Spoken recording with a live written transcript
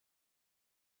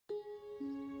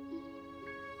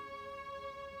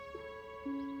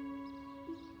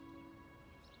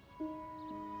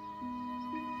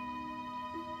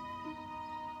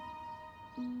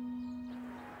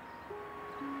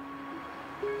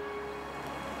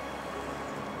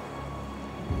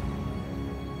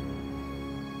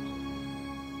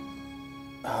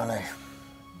Honey,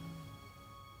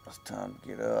 it's time to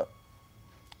get up.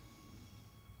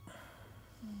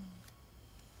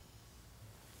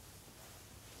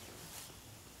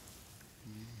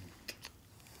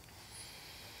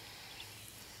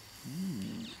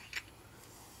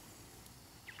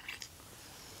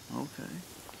 Okay.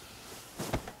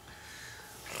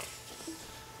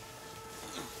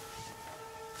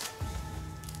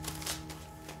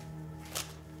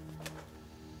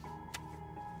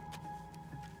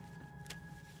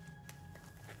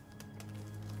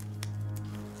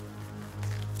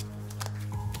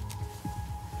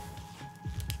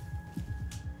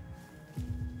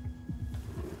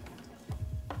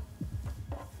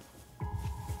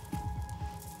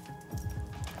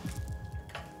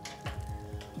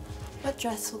 What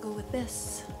dress will go with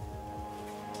this?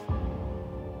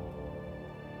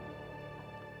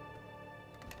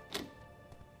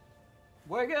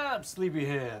 Wake up,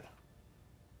 sleepyhead.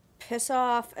 Piss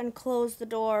off and close the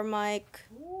door, Mike.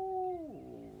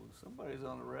 Ooh, somebody's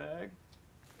on the rag.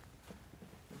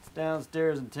 It's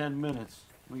downstairs in 10 minutes.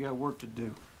 We got work to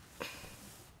do.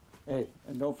 Hey,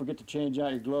 and don't forget to change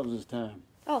out your gloves this time.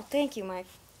 Oh, thank you, Mike.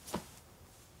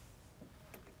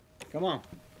 Come on.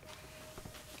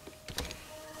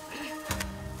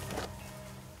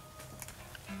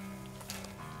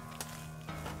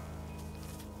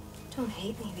 Don't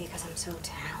hate me because I'm so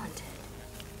talented.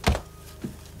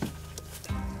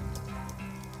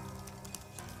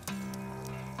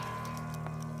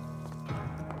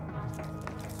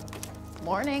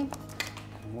 Morning.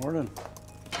 Good morning.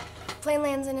 Plane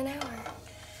lands in an hour.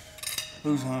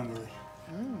 Who's hungry?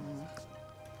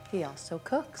 He also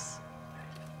cooks.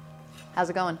 How's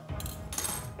it going?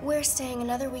 We're staying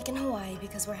another week in Hawaii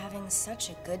because we're having such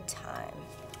a good time.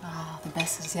 Oh, the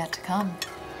best is yet to come.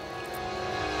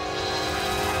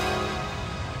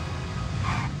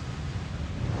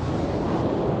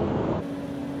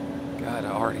 God,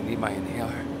 I already need my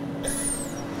inhaler.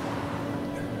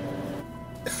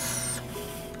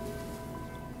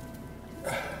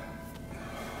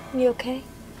 You okay?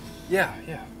 Yeah.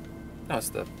 No, it's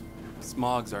the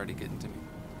smog's already getting to me.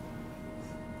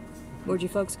 Where'd you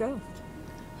folks go?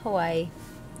 Hawaii.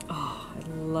 Oh, I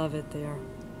love it there.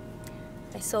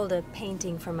 I sold a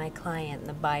painting for my client, and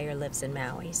the buyer lives in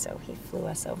Maui, so he flew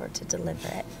us over to deliver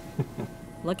it.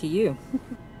 Lucky you.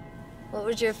 What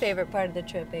was your favorite part of the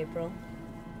trip, April?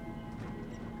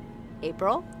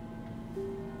 April?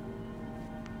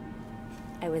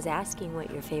 I was asking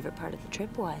what your favorite part of the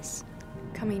trip was.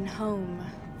 Coming home.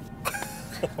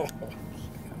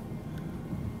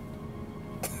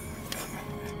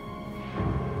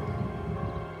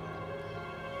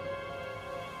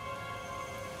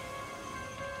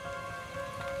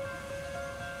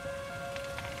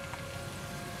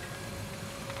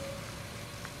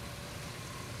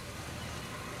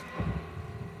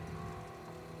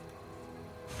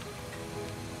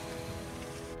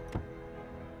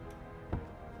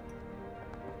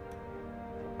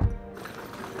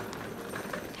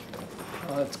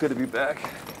 Oh, it's good to be back.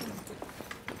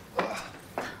 I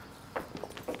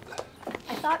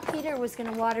thought Peter was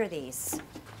gonna water these.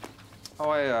 Oh,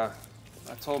 I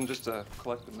told him just to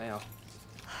collect the mail.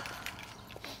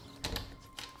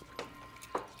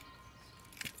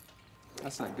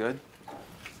 That's not good.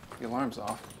 The alarm's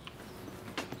off.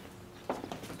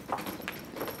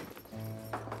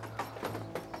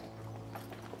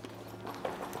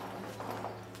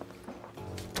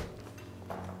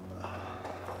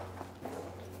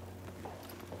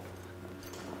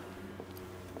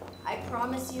 I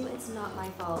promise you it's not my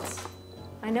fault.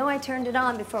 I know I turned it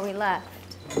on before we left.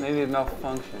 Maybe it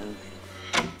malfunctioned.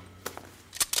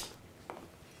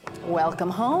 Welcome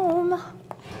home.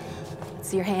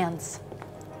 See your hands.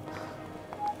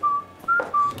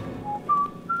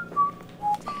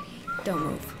 Don't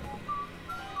move.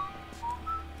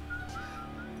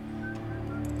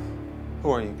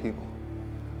 Who are you people?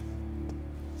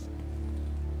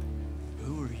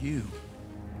 Who are you?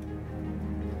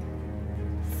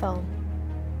 Phone.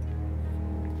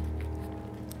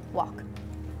 Walk.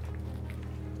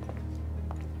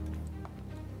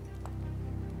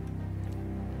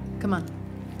 Come on.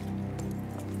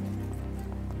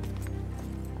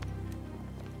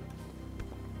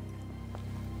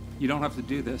 You don't have to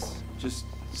do this. Just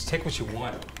take what you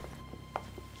want.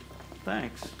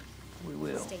 Thanks. We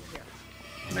will. Stay here.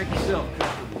 Make yourself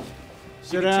comfortable.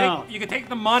 Sit down. You can take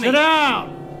the money. Sit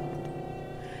down!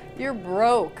 You're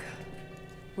broke.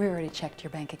 We already checked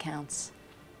your bank accounts.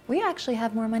 We actually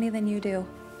have more money than you do.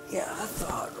 Yeah, I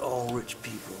thought all rich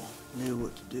people knew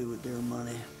what to do with their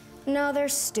money. No, they're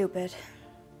stupid.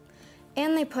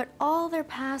 And they put all their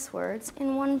passwords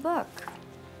in one book.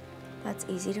 That's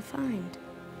easy to find.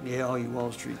 Yeah, all you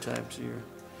Wall Street types here.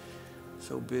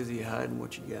 So busy hiding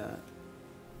what you got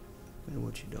and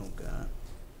what you don't got.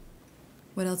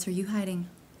 What else are you hiding,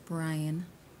 Brian?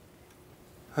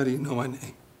 How do you know my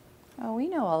name? Oh, we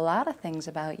know a lot of things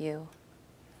about you.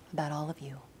 About all of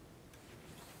you.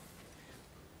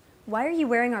 Why are you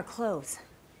wearing our clothes?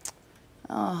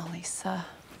 Oh, Lisa.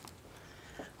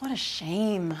 What a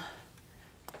shame.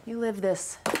 You live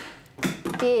this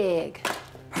big,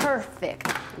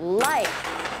 perfect life.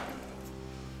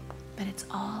 But it's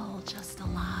all just a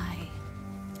lie.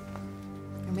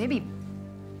 Or maybe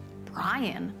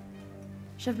Brian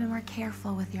should have been more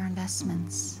careful with your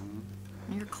investments.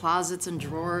 Your closets and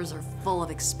drawers are full of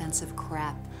expensive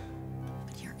crap,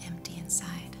 but you're empty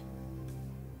inside.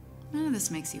 None of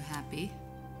this makes you happy,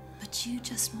 but you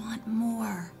just want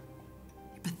more.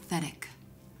 You're pathetic.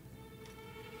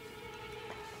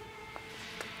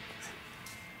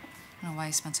 I don't know why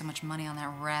you spent so much money on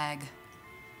that rag,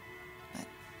 but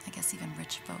I guess even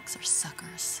rich folks are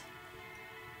suckers.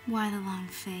 Why the long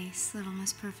face, little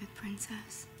Miss Perfect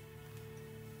Princess?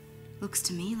 Looks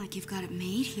to me like you've got it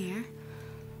made here.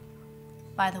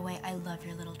 By the way, I love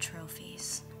your little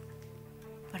trophies.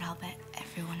 But I'll bet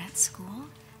everyone at school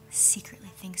secretly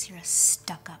thinks you're a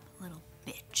stuck-up little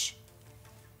bitch.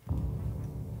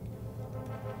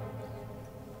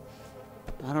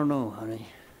 I don't know, honey.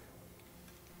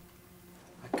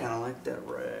 I kind of like that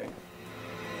rag.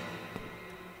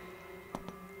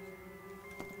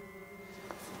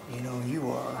 You know, you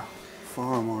are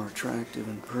far more attractive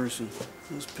in person.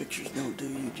 Those pictures don't do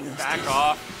you justice. Back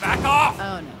off! Back off!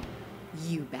 Oh no,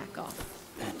 you back off.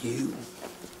 And you,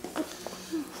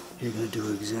 you're gonna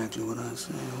do exactly what I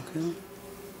say, okay?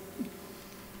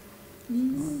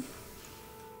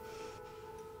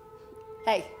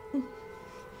 Hey,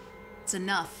 it's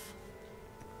enough.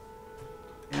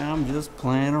 Yeah, I'm just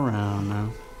playing around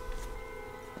now.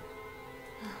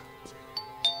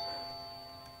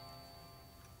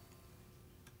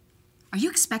 Are you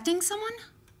expecting someone?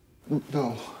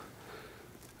 No.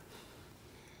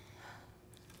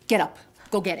 Get up.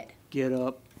 Go get it. Get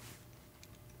up.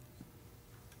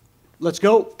 Let's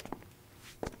go.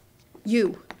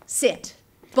 You, sit.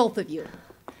 Both of you.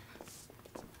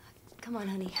 Come on,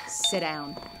 honey. Sit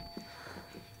down.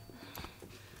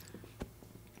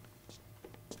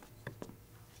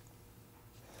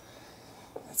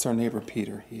 That's our neighbor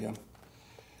Peter. He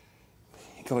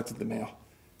collected the mail.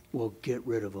 We'll get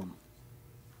rid of them.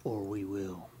 Or we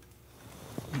will.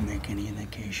 You make any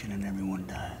indication and everyone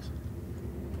dies.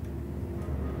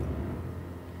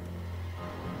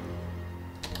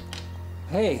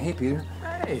 Hey, Peter.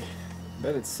 Hey.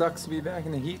 Bet it sucks to be back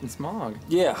in the heat and smog.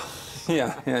 Yeah,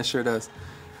 it sure does.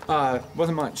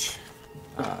 Wasn't much.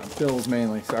 Bills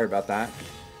mainly. Sorry about that.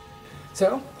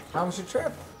 So, how was your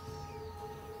trip?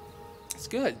 It's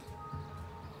good.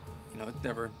 You know, it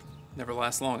never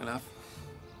lasts long enough.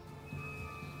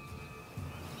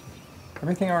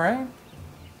 Everything all right?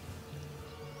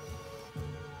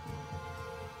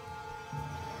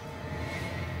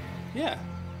 Yeah.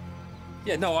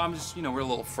 Yeah, no, I'm just, we're a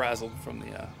little frazzled from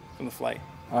the flight.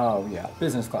 Oh, yeah.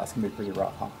 Business class can be pretty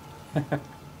rough, huh?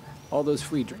 All those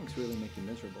free drinks really make you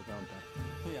miserable, don't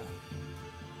they? Yeah.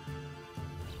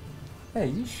 Hey,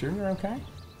 you sure you're okay?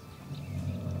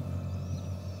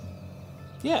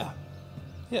 Yeah.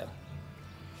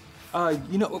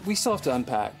 We still have to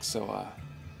unpack, so I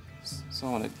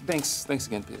want to, thanks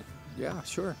again, Peter. Yeah,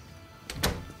 sure.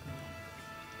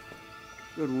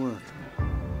 Good work.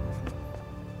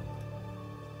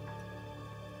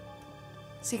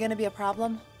 Is he gonna be a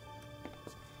problem?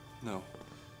 No.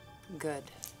 Good.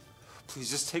 Please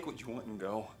just take what you want and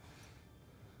go.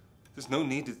 There's no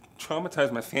need to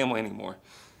traumatize my family anymore.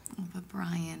 Oh, but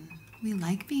Brian, we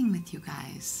like being with you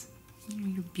guys.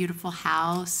 Your beautiful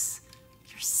house.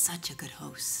 You're such a good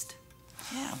host.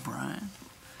 Yeah, Brian.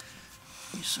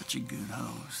 You're such a good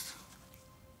host.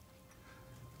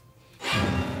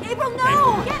 April,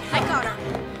 no! I got her.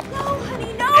 No,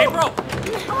 honey, no! April!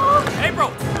 Oh.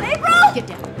 April! April! Get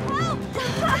down. Help!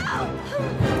 Help!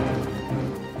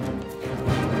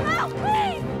 Help me!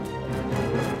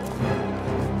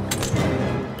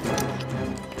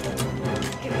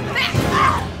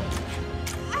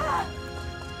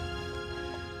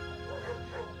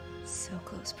 So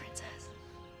close, Princess.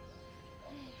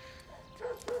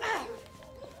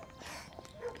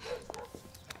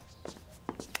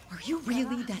 Are you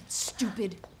really that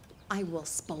stupid? I will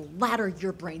splatter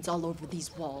your brains all over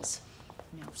these walls.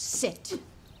 Now sit.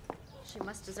 She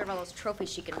must deserve all those trophies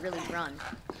she can really run.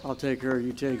 I'll take her,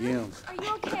 you take him. Are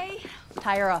you okay?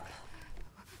 Tie her up.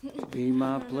 Be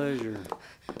my pleasure.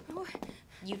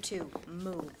 You two,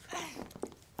 move.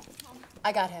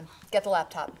 I got him. Get the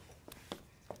laptop.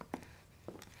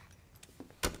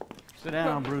 Sit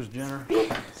down, Bruce Jenner.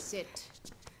 Sit.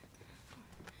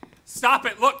 Stop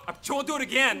it! Look, she won't do it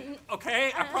again,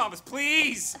 okay? I promise,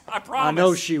 please! I promise! I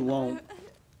know she won't.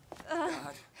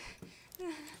 God.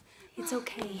 It's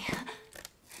okay.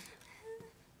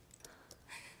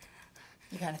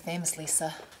 You're kind of famous,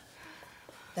 Lisa.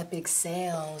 That big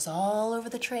sale was all over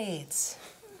the trades.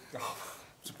 Oh, I'm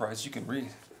surprised you can read.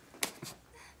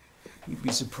 You'd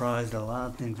be surprised at a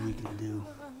lot of things we can do.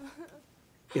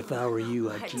 If I were you,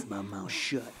 I'd keep my mouth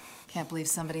shut. Can't believe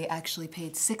somebody actually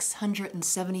paid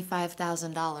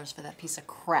 $675,000 for that piece of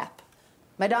crap.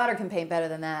 My daughter can paint better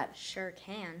than that. Sure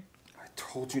can. I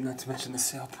told you not to mention the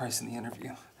sale price in the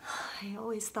interview. I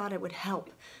always thought it would help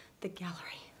the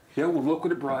gallery. Yeah, well, look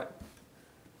what it brought.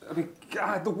 I mean,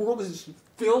 God, the world is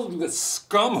filled with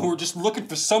scum who are just looking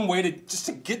for some way to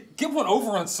get one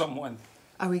over on someone.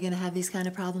 Are we gonna have these kind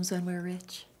of problems when we're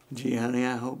rich? Gee, honey,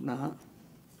 I hope not.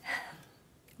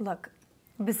 Look,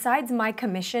 besides my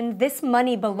commission, this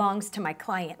money belongs to my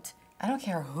client. I don't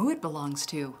care who it belongs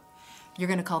to. You're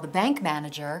gonna call the bank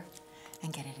manager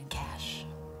and get it in cash.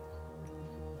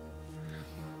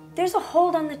 There's a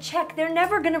hold on the check. They're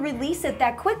never gonna release it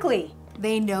that quickly.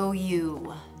 They know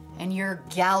you, and your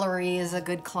gallery is a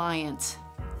good client.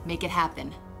 Make it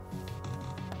happen.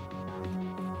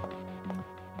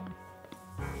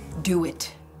 Do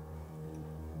it.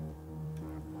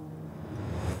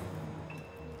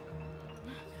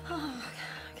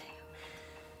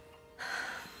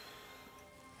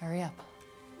 Hurry up.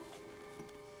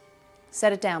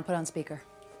 Set it down, put on speaker.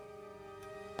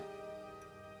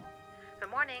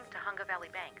 Good morning to Hunger Valley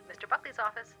Bank. Mr. Buckley's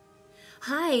office.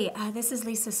 Hi, this is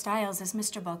Lisa Stiles. Is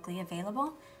Mr. Buckley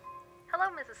available? Hello,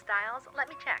 Mrs. Stiles. Let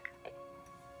me check.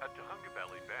 At the Hunger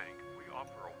Valley Bank, we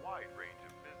offer a wide range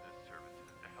of business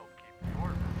services to help keep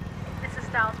your... Mrs.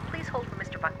 Stiles, please hold for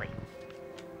Mr. Buckley.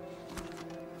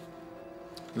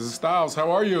 Mrs. Stiles,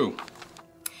 how are you?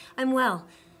 I'm well.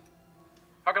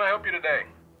 How can I help you today?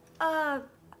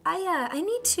 I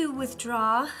need to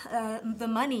withdraw the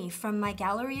money from my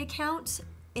gallery account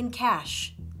in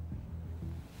cash.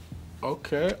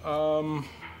 Okay,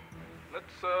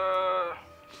 let's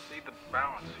see the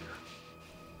balance here.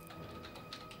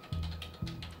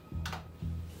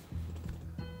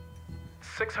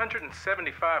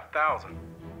 $675,000.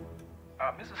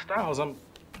 Mrs. Stiles, I'm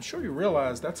sure you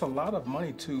realize that's a lot of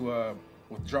money to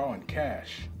withdraw in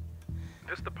cash.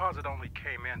 This deposit only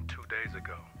came in 2 days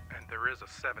ago, and there is a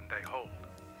 7-day hold.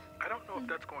 I don't know if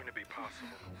that's going to be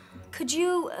possible. Could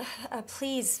you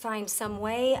please find some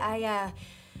way?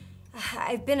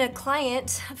 I've been a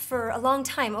client for a long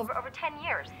time, over 10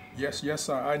 years. Yes,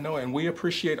 I know, and we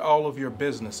appreciate all of your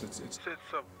business. It's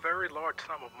a very large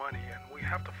sum of money, and we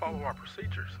have to follow our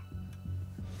procedures.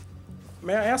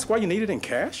 May I ask why you need it in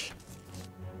cash?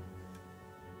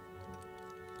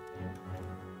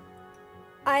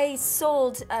 I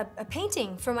sold a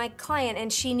painting for my client,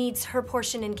 and she needs her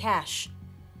portion in cash.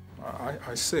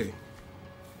 I see.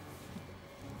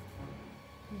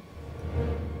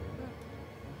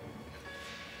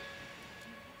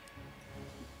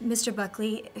 Mr.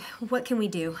 Buckley, what can we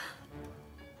do?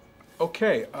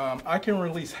 Okay, I can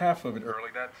release half of it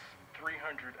early. That's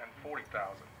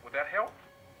 $340,000. Would that help?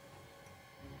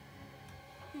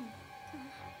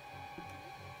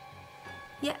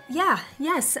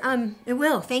 Yes, it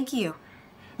will, thank you.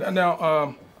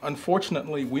 Now,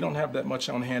 unfortunately, we don't have that much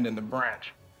on hand in the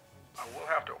branch. I will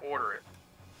have to order it.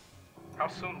 How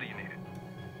soon do you need it?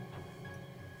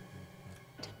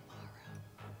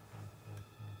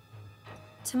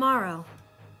 Tomorrow.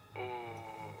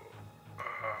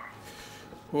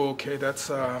 Okay, that's,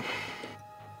 it's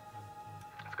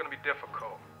gonna be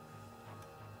difficult.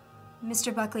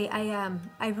 Mr. Buckley, I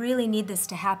really need this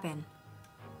to happen.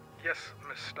 Yes,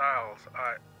 Miss Stiles,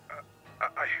 I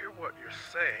hear what you're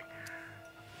saying.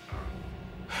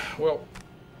 Well,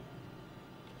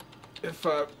 if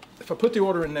I put the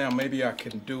order in now, maybe I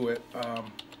can do it.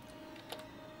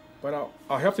 But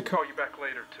I'll have to call you back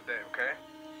later today, okay?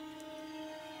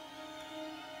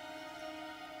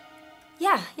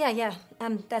 Yeah.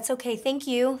 That's okay. Thank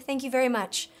you. Thank you very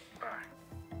much. Bye.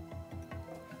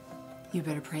 You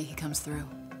better pray he comes through.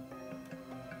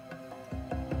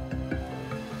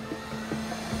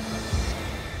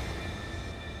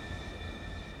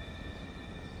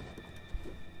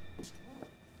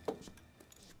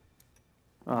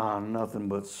 Ah, nothing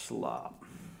but slop.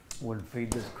 Wouldn't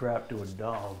feed this crap to a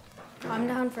dog. I'm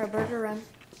down for a burger run.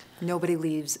 Nobody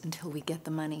leaves until we get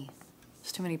the money.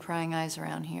 There's too many prying eyes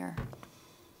around here.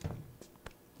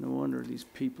 No wonder these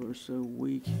people are so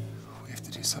weak. We have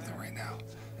to do something right now.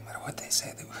 No matter what they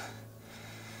say,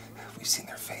 we've seen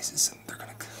their faces, and they're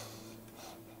gonna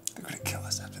kill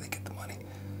us after they get the money.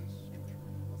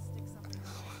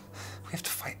 We have to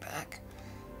fight back.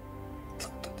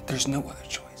 There's no other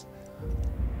choice.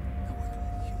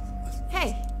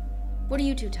 Hey, what are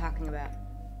you two talking about?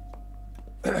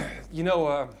 You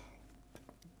know,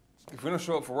 if we don't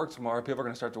show up for work tomorrow, people are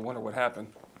gonna start to wonder what happened.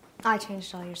 I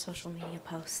changed all your social media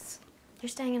posts. You're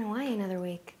staying in Hawaii another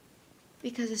week.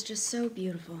 Because it's just so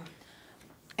beautiful.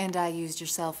 And I used your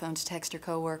cell phone to text your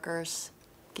coworkers.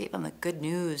 Gave them the good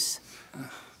news.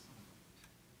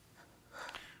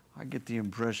 I get the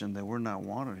impression that we're not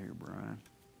wanted here, Brian.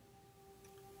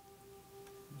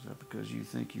 Is that because you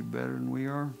think you're better than we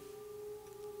are?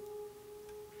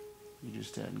 You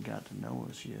just hadn't got to know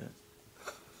us yet.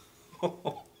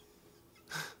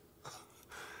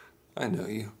 I know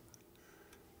you.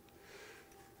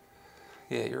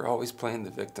 Yeah, you're always playing the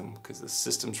victim because the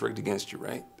system's rigged against you,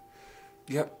 right?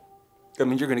 Yep. I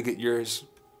mean, you're gonna get yours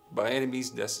by any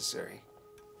means necessary.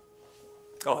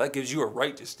 Oh, that gives you a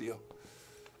right to steal.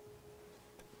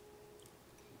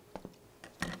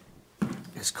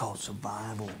 It's called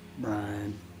survival,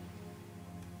 Brian.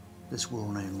 This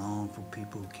world ain't long for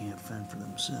people who can't fend for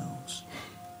themselves.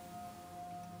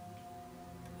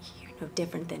 You're no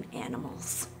different than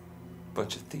animals.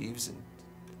 Bunch of thieves and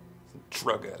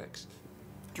drug addicts.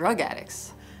 Drug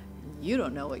addicts? You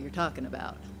don't know what you're talking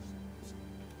about.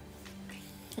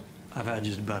 I've had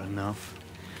just about enough.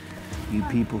 You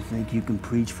people think you can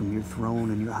preach from your throne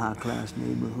in your high-class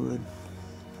neighborhood.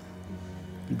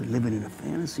 You've been living in a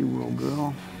fantasy world,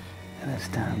 girl, and it's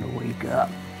time to wake up.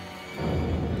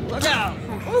 Look out!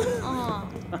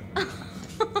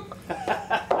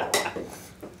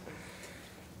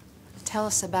 Tell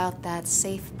us about that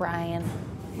safe, Brian.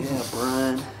 Yeah,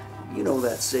 Brian. You know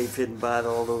that safe hidden by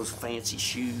all those fancy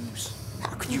shoes.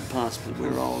 How could you possibly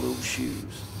wear all those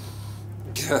shoes?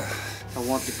 I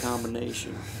want the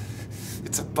combination.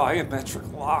 It's a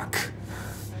biometric lock.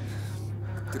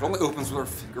 It only opens with our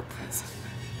fingerprints.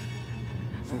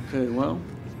 Okay, well,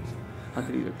 I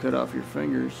could either cut off your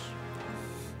fingers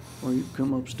or you could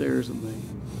come upstairs with me.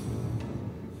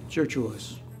 It's your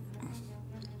choice.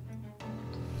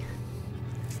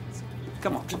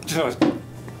 Come on.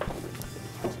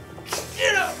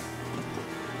 Get up!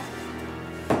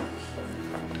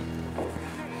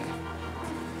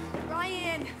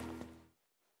 Ryan!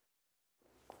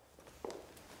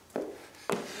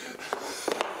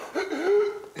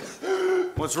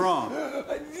 What's wrong?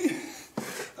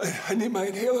 I need my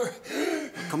inhaler.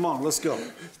 Come on, let's go.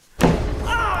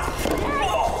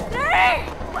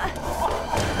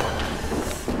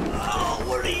 Oh,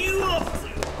 what are you up to?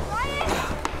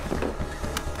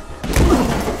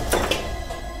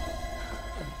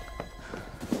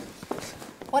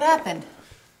 What happened?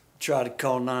 Try to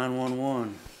call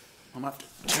 911. I'm gonna have to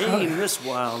tame this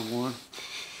wild one.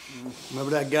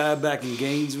 Remember that guy back in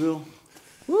Gainesville?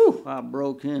 Woo, I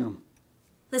broke him.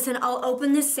 Listen, I'll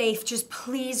open this safe. Just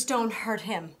please don't hurt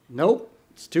him. Nope,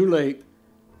 it's too late.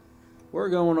 We're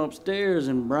going upstairs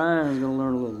and Brian's gonna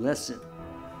learn a little lesson.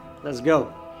 Let's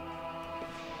go.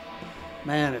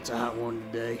 Man, it's a hot one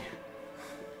today.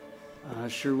 I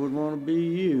sure would want to be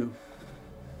you.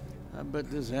 I bet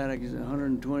this attic is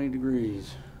 120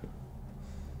 degrees.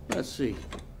 Let's see.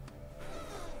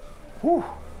 Whew.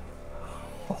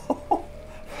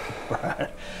 Brian,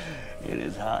 it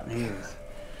is hot in here.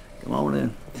 Come on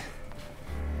in.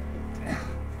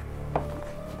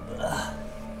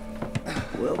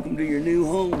 Welcome to your new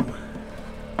home.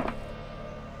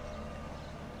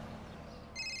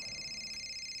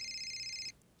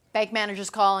 Bank manager's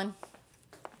calling.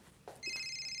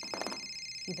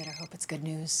 You better hope it's good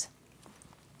news.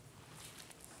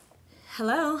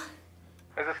 Hello?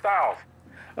 Mrs. Stiles.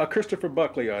 Christopher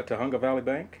Buckley, Tahunga Valley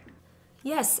Bank.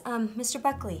 Yes, Mr.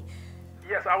 Buckley.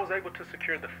 Yes, I was able to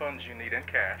secure the funds you need in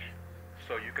cash,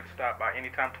 so you can stop by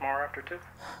anytime tomorrow after 2.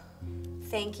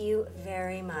 Thank you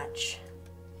very much.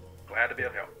 Glad to be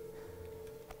of help.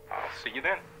 I'll see you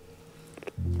then.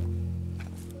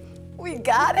 We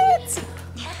got it?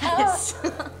 Yes.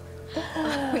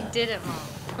 We did it, Mom.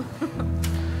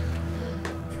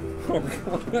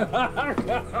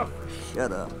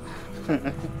 Shut up.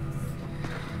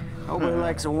 Nobody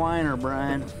likes a whiner,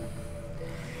 Brian.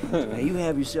 Now you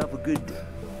have yourself a good day.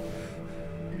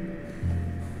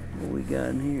 What we got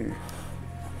in here?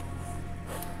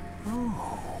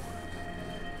 Oh.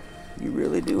 You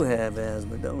really do have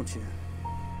asthma, don't you?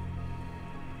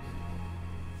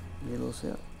 Get a little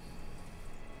sip.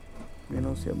 Get a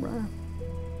little sip, Brian.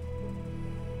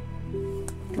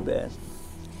 Too bad.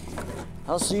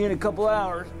 I'll see you in a couple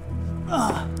hours.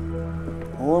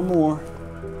 Or more.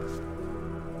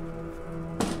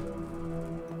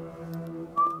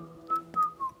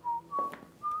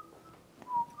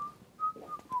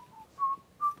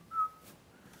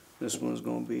 This one's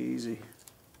gonna be easy.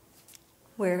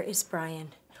 Where is Brian?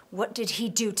 What did he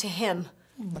do to him?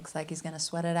 Looks like he's gonna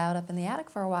sweat it out up in the attic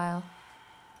for a while.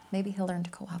 Maybe he'll learn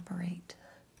to cooperate.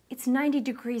 It's 90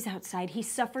 degrees outside. He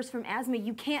suffers from asthma.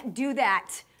 You can't do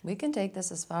that. We can take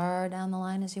this as far down the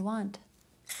line as you want.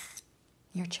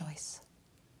 Your choice.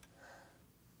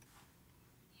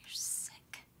 You're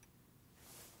sick.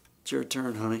 It's your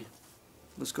turn, honey.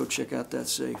 Let's go check out that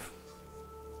safe.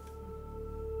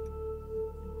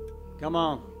 Come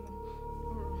on.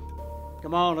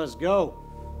 Come on, let's go.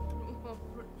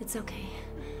 It's okay.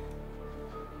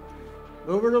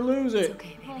 Move her to lose it. It's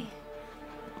okay, baby.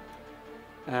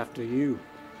 After you.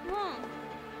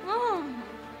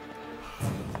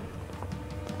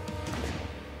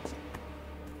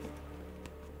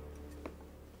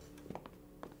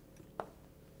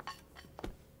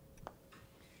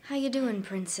 How you doing,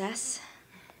 princess?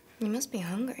 You must be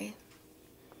hungry.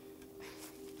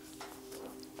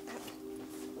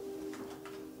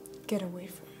 Get away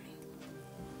from me.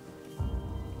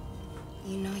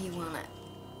 You know you want it.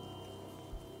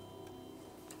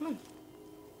 Come on.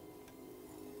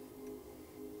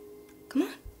 Come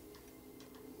on.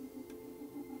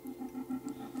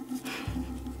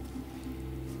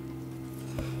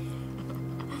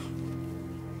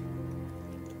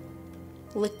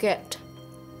 Lick it.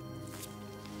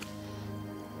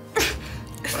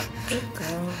 Good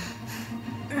girl.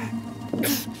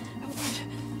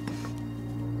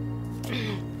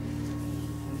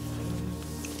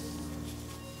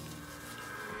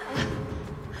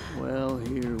 Well,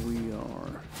 here we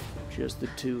are. Just the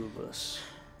two of us.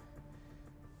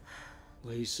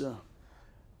 Lisa,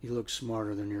 you look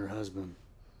smarter than your husband.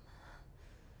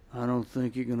 I don't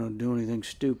think you're gonna do anything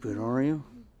stupid, are you?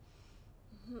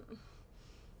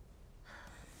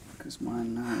 Because my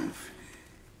knife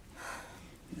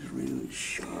is really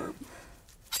sharp.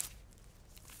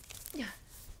 Yeah.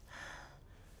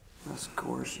 Of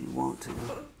course you want to.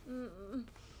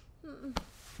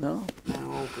 No?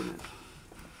 Now open it.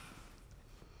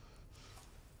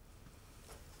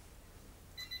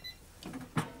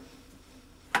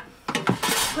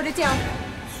 Put it down.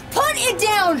 Put it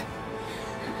down!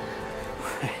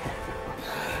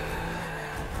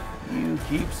 You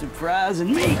keep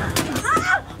surprising me.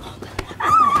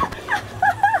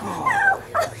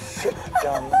 Sit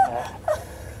down there.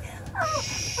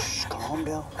 Shh, calm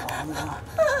down, calm down,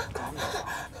 calm down.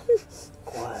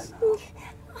 Quiet now.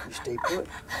 You stay put.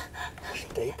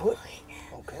 Stay put,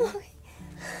 okay?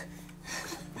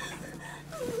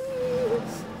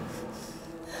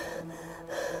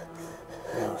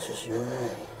 Now it's just you and me.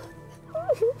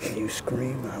 If you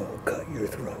scream, I will cut your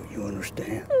throat, you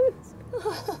understand?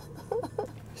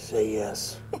 Say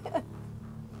yes.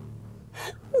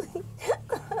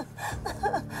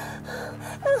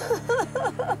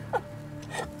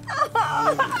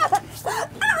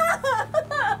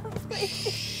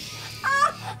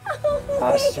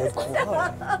 I said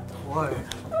quiet. Quiet.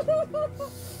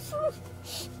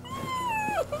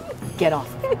 Get off.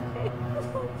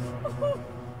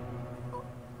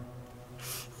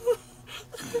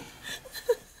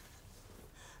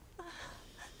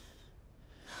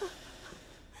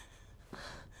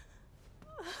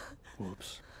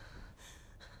 Whoops.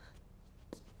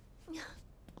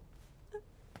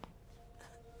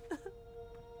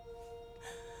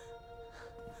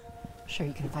 Sure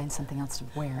you can find something else to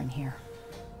wear in here.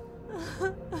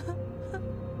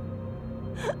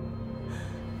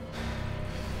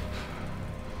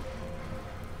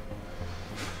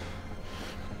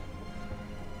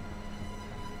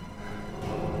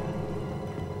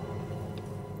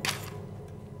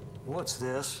 What's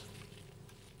this?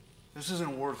 This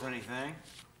isn't worth anything.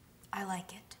 I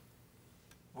like it.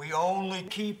 We only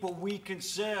keep what we can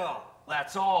sell.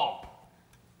 That's all.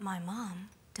 My mom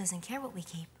doesn't care what we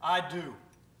keep. I do.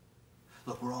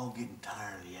 Look, we're all getting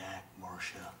tired of the act,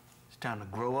 Marcia. It's time to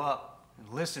grow up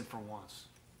and listen for once.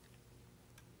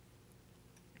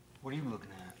 What are you looking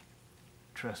at?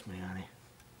 Trust me, honey.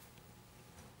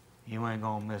 You ain't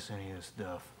gonna miss any of this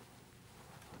stuff.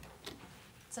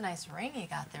 It's a nice ring you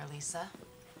got there, Lisa.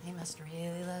 He must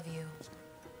really love you.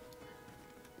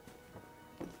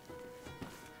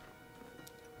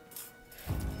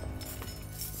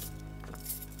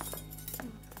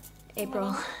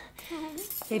 April,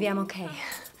 baby, I'm okay.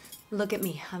 Look at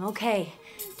me, I'm okay.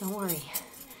 Don't worry.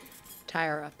 Tie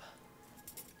her up.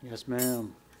 Yes,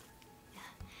 ma'am.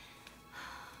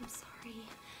 I'm sorry.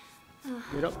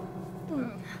 Get up.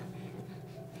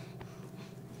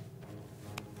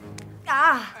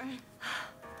 Ah!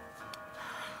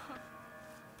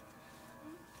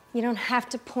 You don't have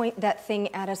to point that thing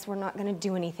at us. We're not gonna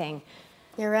do anything.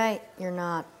 You're right, you're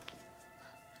not.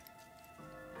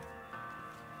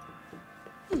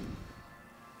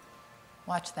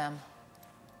 Watch them.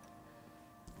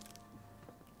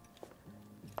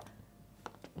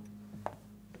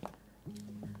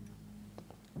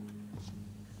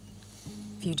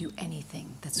 If you do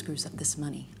anything that screws up this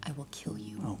money, I will kill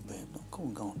you. Oh, babe,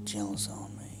 don't go jealous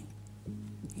on me.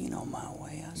 You know my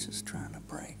way. I was just trying to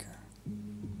break her.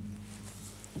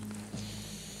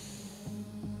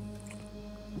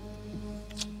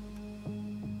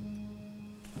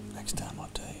 Next time, I'll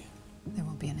tell you. There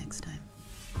won't be a next time.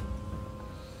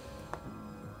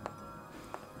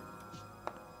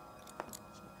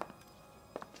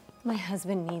 My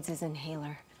husband needs his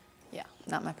inhaler. Yeah,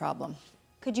 not my problem.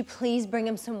 Could you please bring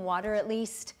him some water at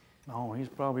least? Oh, he's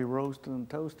probably roasting and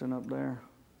toasting up there.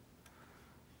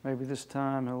 Maybe this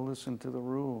time he'll listen to the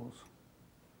rules.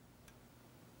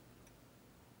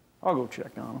 I'll go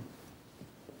check on him,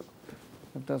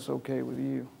 if that's okay with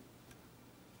you.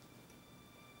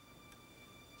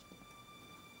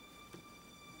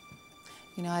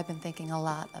 You know, I've been thinking a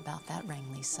lot about that ring,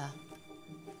 Lisa.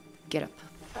 Get up.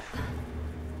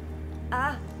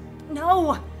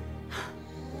 No!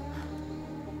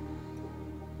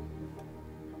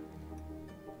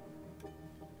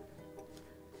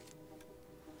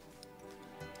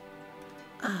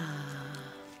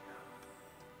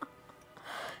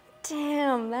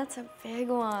 Damn, that's a big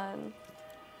one.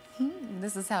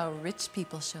 This is how rich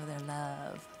people show their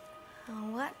love.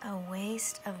 Oh, what a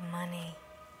waste of money.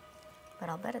 But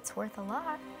I'll bet it's worth a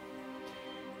lot.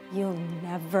 You'll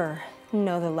never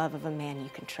know the love of a man you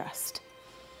can trust.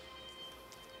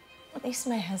 At least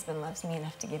my husband loves me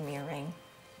enough to give me a ring.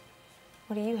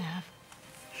 What do you have?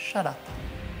 Shut up.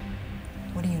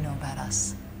 What do you know about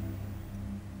us?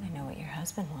 I know what your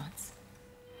husband wants.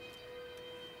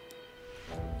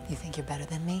 You think you're better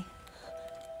than me?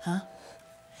 Huh?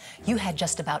 You had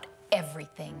just about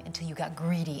everything until you got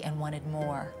greedy and wanted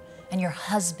more. And your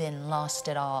husband lost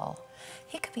it all.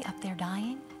 He could be up there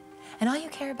dying, and all you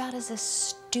care about is this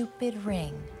stupid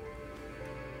ring.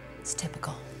 It's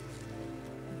typical.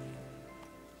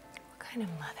 What kind of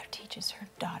mother teaches her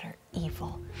daughter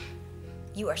evil?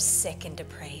 You are sick and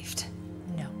depraved.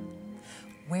 No.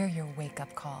 We're your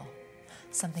wake-up call.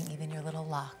 Something even your little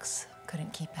locks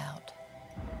couldn't keep out.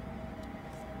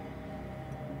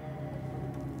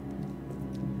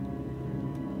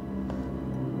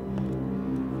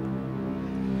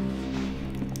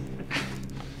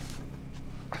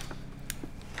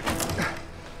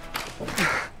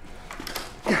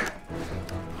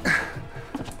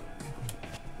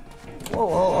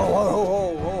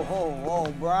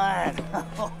 Whoa, Brian.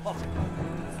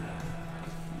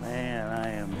 Man, I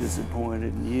am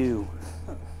disappointed in you.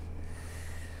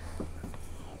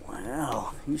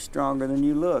 Wow, you're stronger than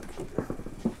you look.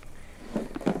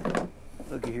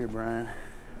 Looky here, Brian.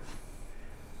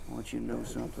 I want you to know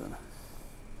something.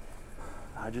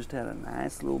 I just had a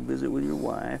nice little visit with your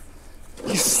wife.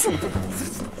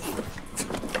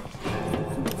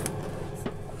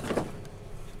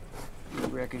 You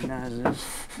recognize this?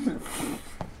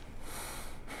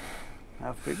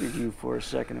 I figured you for a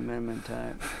Second Amendment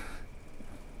type.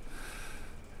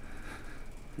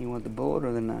 You want the bullet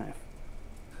or the knife?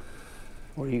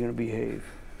 Or are you gonna behave?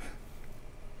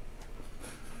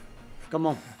 Come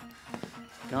on.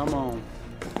 Come on.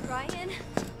 Brian?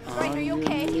 Brian, are you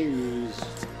okay?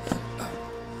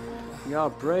 Y'all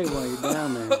pray while you're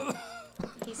down there.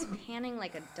 He's panting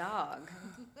like a dog.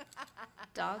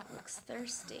 Dog looks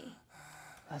thirsty.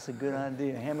 That's a good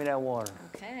idea. Hand me that water.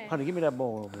 Okay. Honey, give me that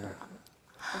bowl over there.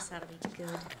 This ought to be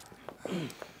good.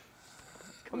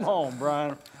 Come on,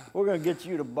 Brian. We're gonna get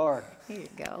you to bark. Here you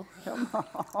go. Come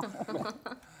on.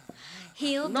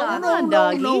 Heel No, dog. no, on,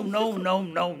 no, doggy.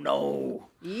 no.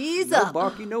 Ease No up.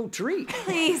 barky, no treat.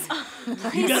 Please. You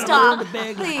Please gotta stop. hold the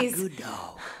bag like a Please. good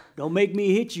dog. Don't make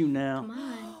me hit you now. Come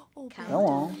on. Go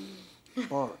on.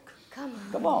 Bark. Come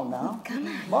on. Come on now. Come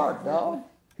on. Bark, dog.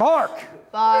 Bark.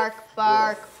 Bark,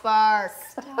 bark, bark.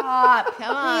 Stop.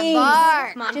 Come on, Please.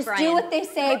 bark. Come on, Just Brian. do what they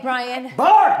say, Brian.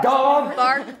 Bark, dog.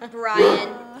 Bark, Brian.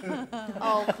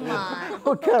 Oh, come on.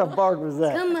 What kind of bark was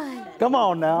that? Come on. Come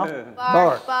on now.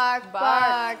 Bark, bark,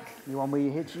 bark. You want me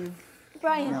to hit you?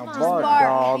 Brian, Now just bark, bark.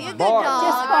 dog. Be a good Bark. dog.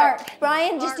 Just bark.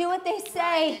 Brian, just do what they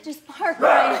say. Just bark,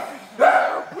 Brian.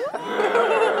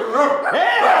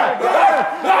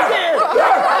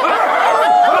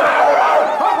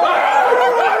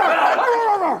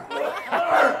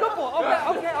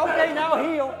 Okay, now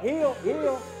heel.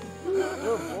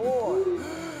 Good boy.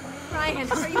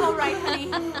 Ryan, are you all right,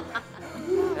 honey?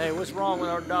 Hey, what's wrong with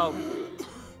our dog?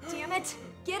 Damn it.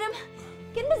 Get him.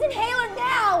 Get him his inhaler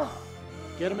now.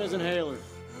 Get him his inhaler.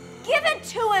 Give it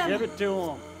to him. Give it to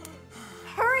him.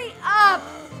 Hurry up.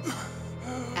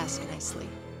 Ask nicely.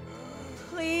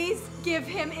 Please give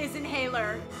him his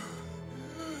inhaler.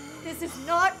 This is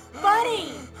not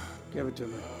funny. Give it to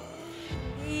me.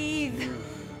 Breathe.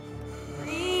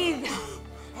 Breathe.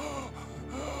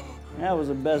 That was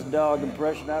the best dog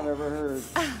impression I've ever heard.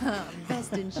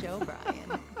 Best in show,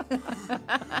 Brian.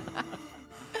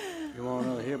 You want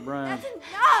another hit, Brian? That's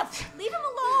enough. Leave him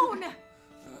alone.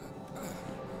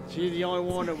 She's the only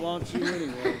one that wants you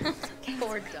anyway.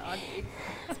 Poor doggy.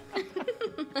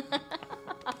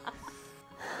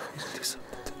 Let's do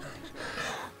something tonight.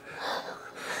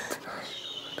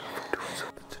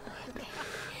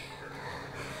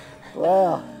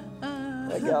 Well,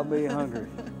 that got me hungry.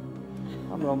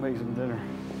 I'm gonna make some dinner.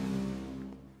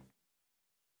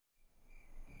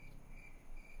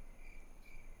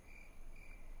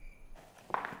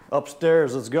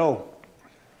 Upstairs, let's go.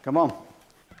 Come on.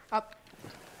 Up.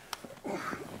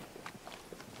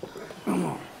 Come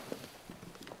on.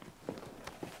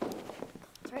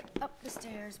 It's right up the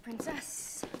stairs,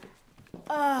 princess.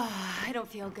 I don't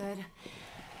feel good.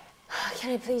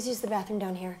 Can I please use the bathroom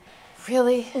down here?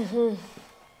 Really? Mm-hmm.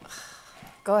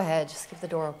 Go ahead, just keep the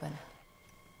door open.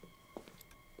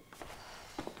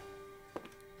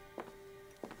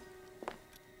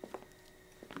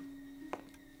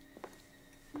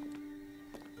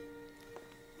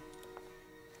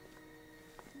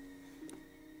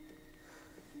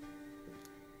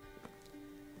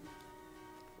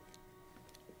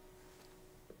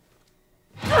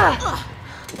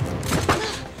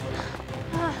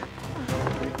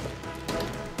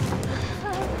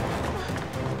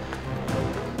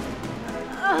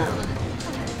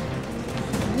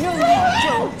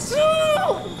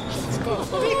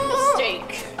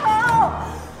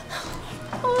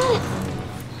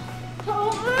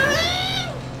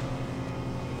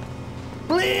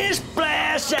 Please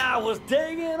splash! I was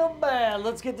taking a bath.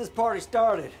 Let's get this party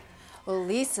started. Well,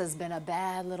 Lisa's been a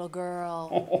bad little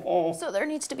girl. So there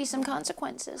needs to be some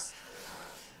consequences.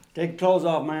 Take your clothes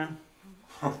off, man.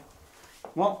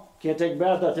 Well, can't take a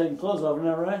bath without taking clothes off, isn't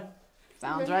that right?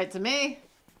 Sounds right to me.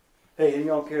 Hey, any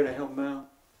y'all care to help me out?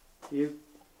 You?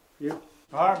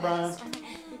 All right, Brian.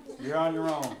 You're on your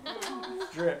own.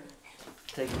 Strip.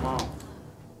 Take them off.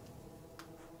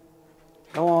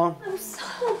 Go on. I'm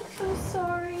so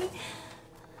sorry.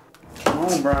 Come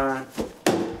on, Brian.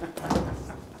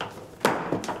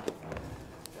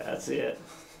 That's it.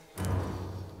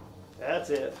 That's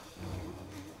it.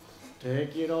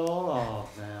 Take it all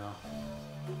off now.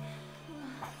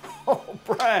 Oh,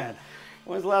 Brian,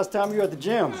 when's the last time you were at the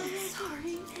gym? I'm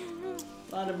sorry.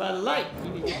 Blinded by the light.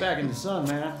 You need to get back in the sun,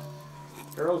 man.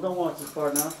 Girls don't watch this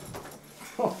part now.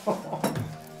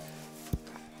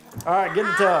 All right, get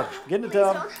in the tub. Get in the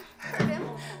tub. Don't hurt him.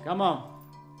 Come on.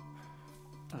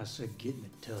 I said get in the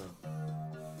tub.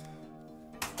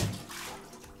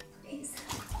 Please.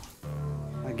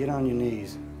 Now get on your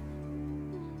knees.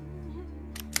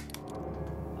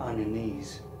 On your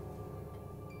knees.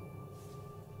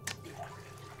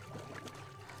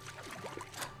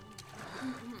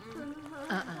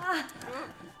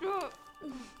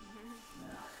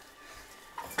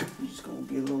 You're just gonna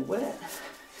be a little wet.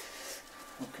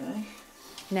 Okay.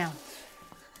 Now,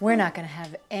 we're not gonna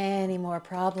have any more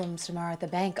problems tomorrow at the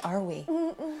bank, are we?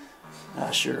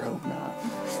 I sure hope not.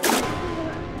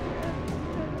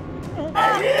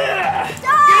 Yeah! Get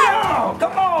on!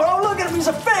 Come on! Oh, look at him! He's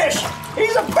a fish!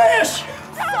 He's a fish!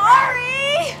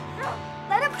 Sorry!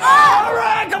 Let him go! All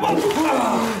right, come on!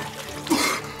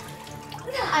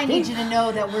 I need you to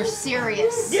know that we're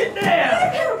serious. Get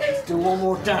down! Do one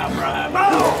more time, Brian.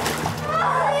 Oh!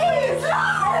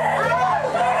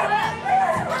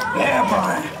 Yeah,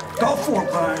 Brian. Go for it,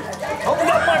 Brian. Oh, we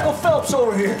got Michael Phelps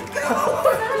over here. Let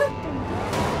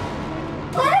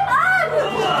him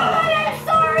up! I'm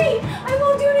sorry! I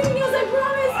won't do anything else, I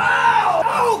promise!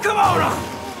 Oh, come on!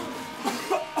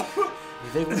 You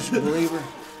think we should believe her?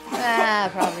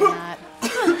 Probably not.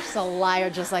 She's a liar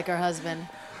just like her husband.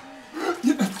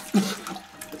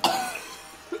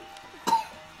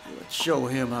 Let's show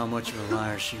him how much of a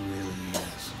liar she really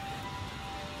is.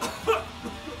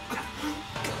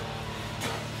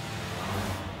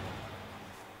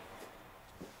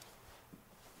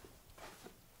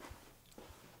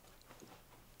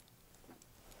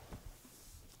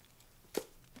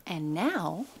 And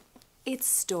now, it's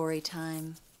story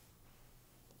time.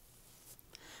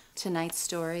 Tonight's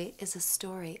story is a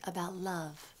story about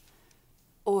love.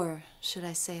 Or should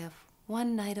I say of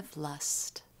one night of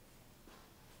lust.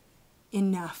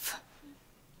 Enough.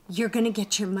 You're gonna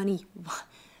get your money.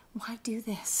 Why do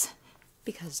this?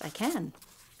 Because I can,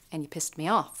 and you pissed me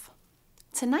off.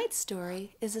 Tonight's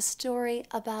story is a story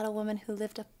about a woman who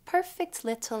lived a perfect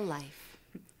little life.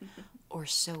 Or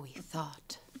so we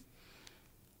thought.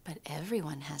 But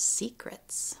everyone has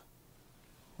secrets.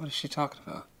 What is she talking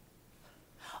about?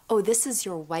 Oh, this is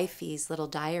your wifey's little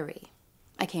diary.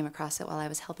 I came across it while I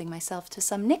was helping myself to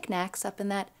some knickknacks up in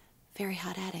that very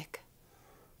hot attic.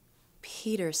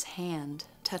 Peter's hand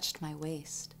touched my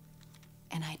waist,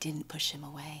 and I didn't push him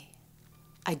away.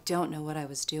 I don't know what I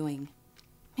was doing.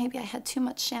 Maybe I had too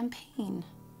much champagne.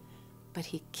 But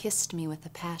he kissed me with a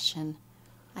passion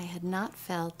I had not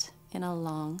felt in a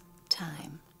long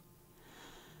time.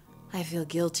 I feel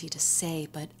guilty to say,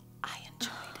 but I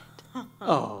enjoyed it.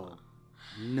 Oh,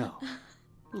 no.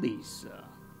 Lisa.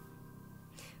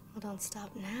 Well, don't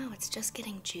stop now. It's just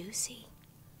getting juicy.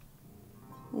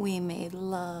 We made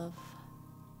love.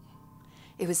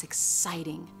 It was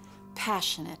exciting,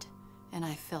 passionate, and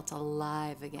I felt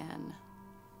alive again.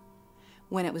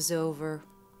 When it was over,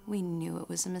 we knew it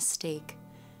was a mistake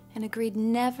and agreed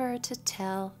never to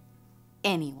tell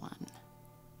anyone.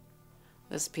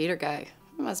 This Peter guy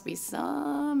must be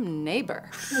some neighbor.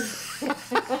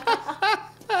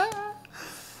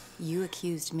 You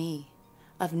accused me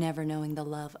of never knowing the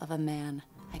love of a man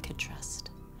I could trust.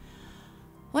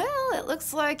 Well, it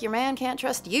looks like your man can't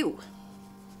trust you.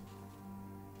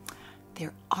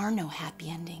 There are no happy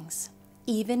endings,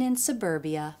 even in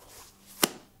suburbia.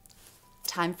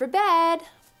 Time for bed.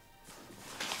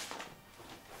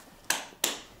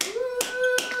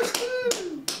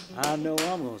 I know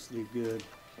I'm gonna sleep good.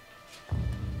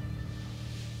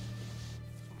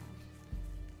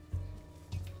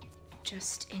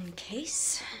 Just in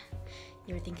case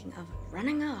you were thinking of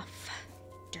running off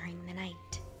during the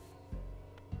night.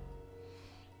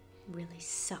 Really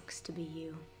sucks to be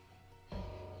you.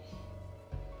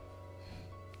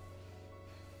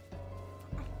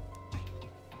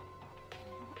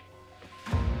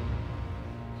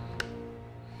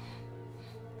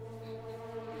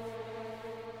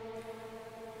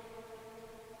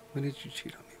 When did you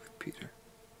cheat on me with Peter?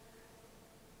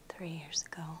 3 years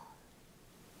ago.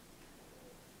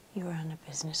 You were on a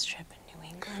business trip in New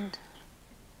England.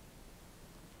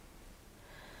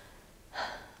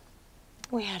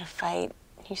 We had a fight.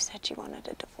 You said you wanted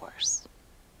a divorce.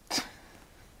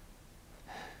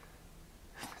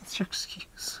 That's your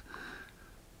excuse.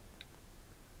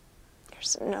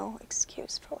 There's no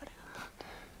excuse for what happened.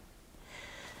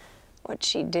 What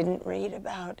she didn't read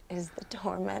about is the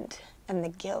torment and the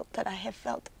guilt that I have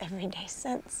felt every day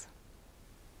since.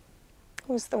 It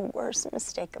was the worst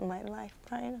mistake of my life,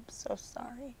 Brian. I'm so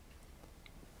sorry.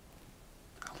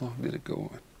 How long did it go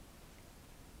on?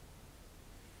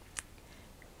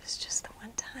 It was just the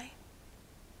one time.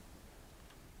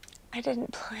 I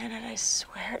didn't plan it, I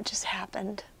swear. It just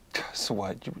happened. So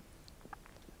what?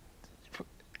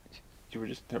 You were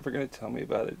just never gonna tell me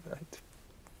about it.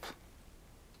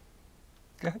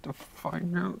 I had to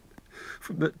find out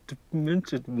from that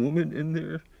demented woman in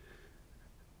there,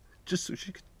 just so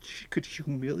she could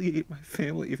humiliate my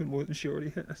family even more than she already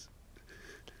has.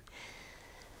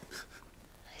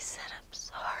 I said I'm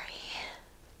sorry.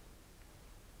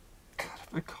 God,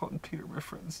 I've been calling Peter my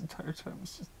friend this entire time.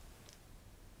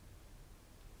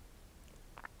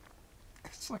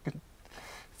 It's like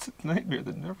it's a nightmare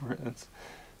that never ends.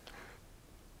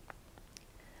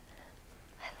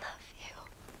 I love you.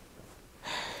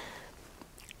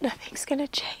 Nothing's gonna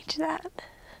change that.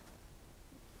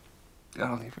 I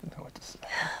don't even know what to say.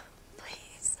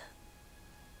 Please.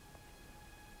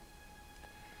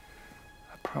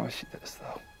 I promise you this,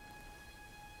 though.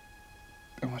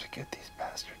 I want to get these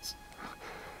bastards.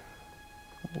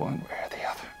 One way or the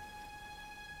other.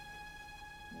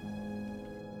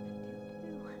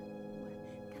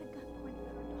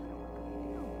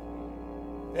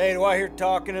 Hey, do I hear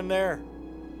talking in there?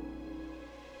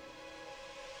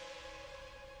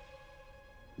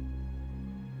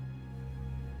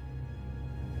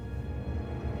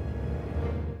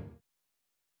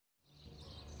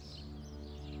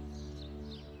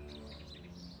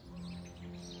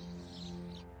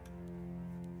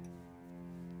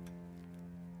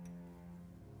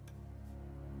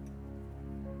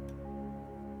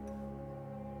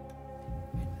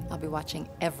 I'll be watching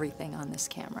everything on this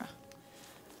camera.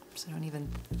 So don't even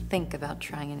think about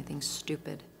trying anything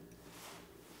stupid.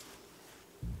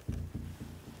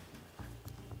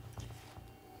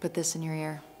 Put this in your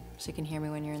ear so you can hear me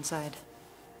when you're inside.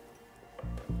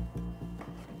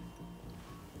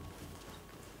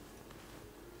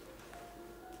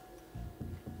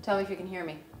 Tell me if you can hear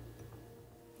me.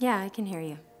 Yeah, I can hear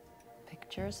you.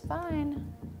 Picture's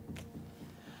fine.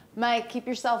 Mike, keep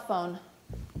your cell phone.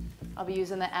 I'll be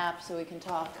using the app so we can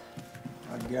talk.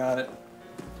 I got it.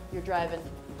 You're driving.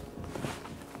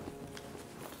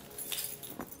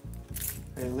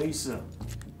 Hey, Lisa.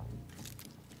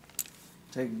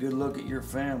 Take a good look at your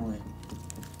family.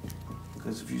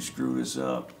 Because if you screw this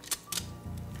up,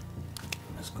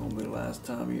 that's gonna be the last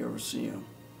time you ever see them.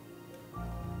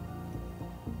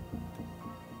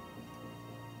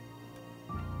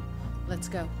 Let's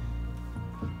go.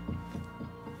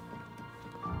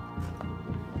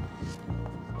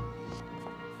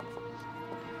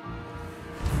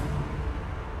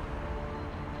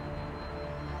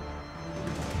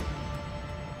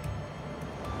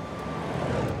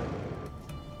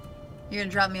 You're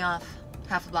gonna drop me off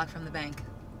half a block from the bank.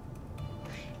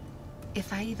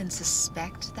 If I even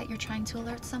suspect that you're trying to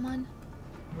alert someone,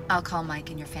 I'll call Mike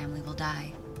and your family will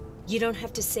die. You don't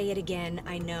have to say it again,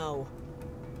 I know.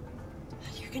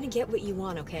 You're gonna get what you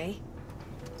want, okay?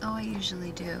 Oh, I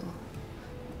usually do.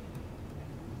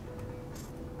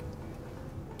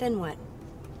 Then what?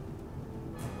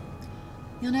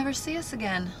 You'll never see us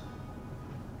again.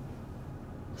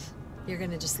 You're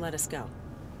gonna just let us go?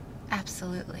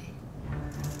 Absolutely.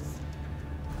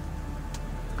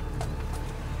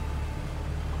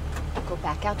 Go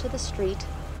back out to the street,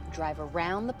 drive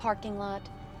around the parking lot,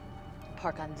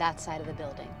 park on that side of the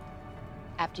building.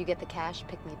 After you get the cash,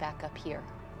 pick me back up here.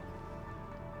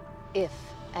 If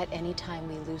at any time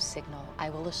we lose signal, I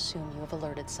will assume you have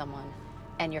alerted someone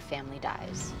and your family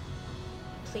dies.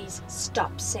 Please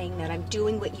stop saying that. I'm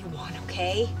doing what you want,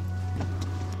 okay?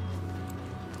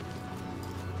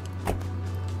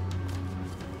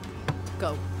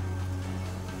 Go.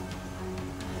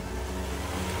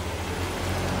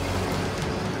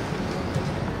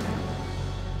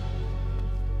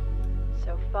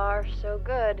 So far, so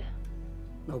good.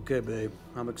 Okay, babe.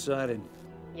 I'm excited.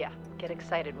 Yeah, get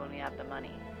excited when we have the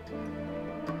money.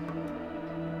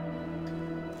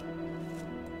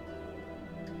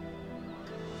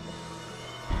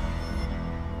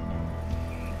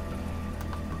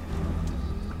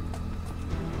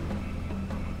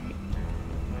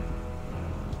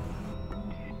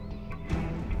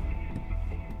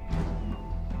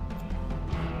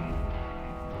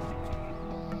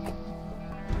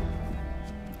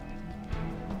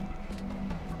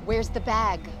 Where's the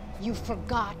bag? You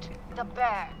forgot the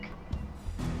bag.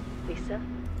 Lisa,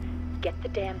 get the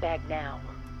damn bag now.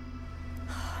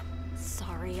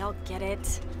 Sorry, I'll get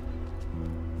it.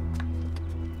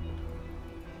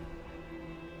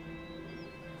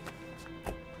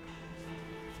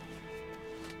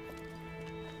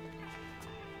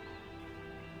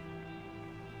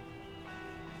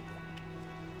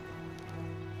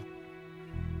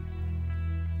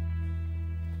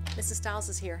 Mrs. Stiles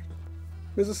is here.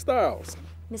 Mrs. Stiles.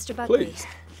 Mr. Buckley. Please,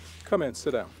 come in,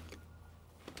 sit down.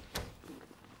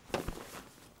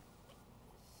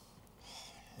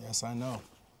 Yes, I know.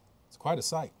 It's quite a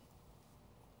sight.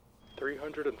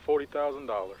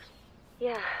 $340,000.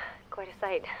 Yeah, quite a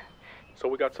sight. So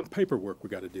we got some paperwork we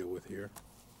got to deal with here.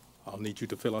 I'll need you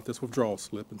to fill out this withdrawal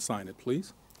slip and sign it,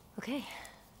 please. Okay.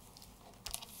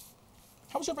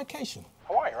 How was your vacation?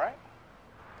 Hawaii, right?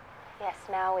 Yes,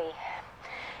 Maui. It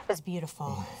was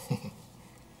beautiful.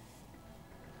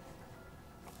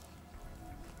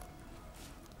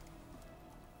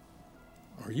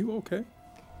 Are you okay?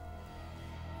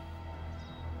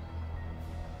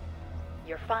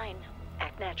 You're fine.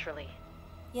 Act naturally.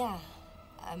 Yeah,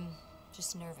 I'm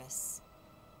just nervous.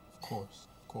 Of course,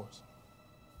 of course.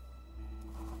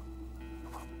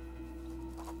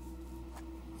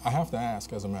 I have to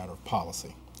ask as a matter of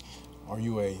policy, are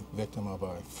you a victim of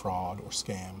a fraud or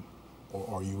scam, or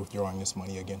are you withdrawing this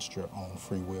money against your own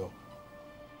free will?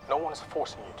 No one is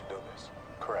forcing you to do this,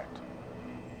 correct?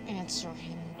 Answer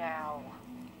him now.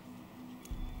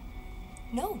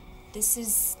 No, this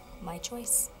is my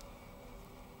choice.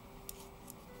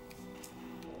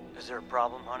 Is there a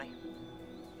problem, honey?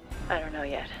 I don't know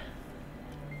yet.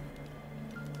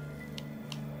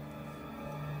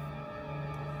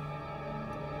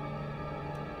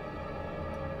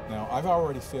 Now, I've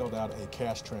already filled out a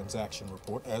cash transaction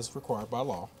report as required by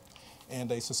law, and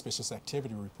a suspicious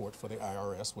activity report for the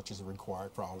IRS, which is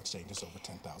required for all exchanges over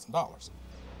 $10,000.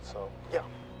 So, yeah,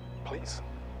 please,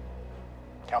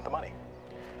 count the money.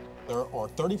 There are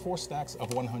 34 stacks of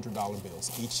 $100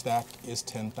 bills. Each stack is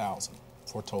 $10,000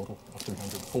 for a total of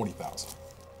 $340,000.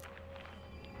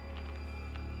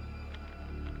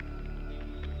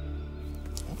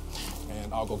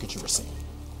 And I'll go get your receipt.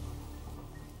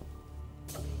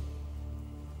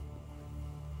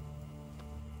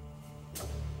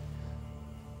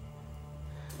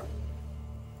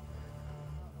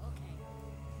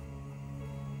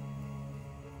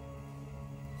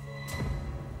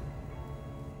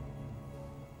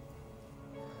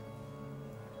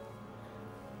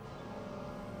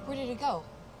 Where did he go?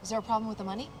 Is there a problem with the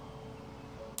money?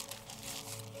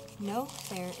 No,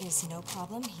 there is no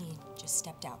problem. He just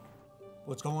stepped out.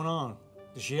 What's going on?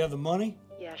 Does she have the money?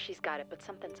 Yeah, she's got it, but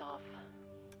something's off.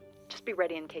 Just be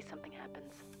ready in case something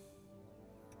happens.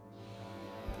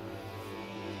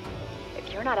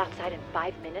 If you're not outside in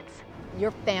 5 minutes,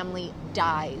 Your family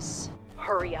dies.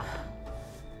 hurry up.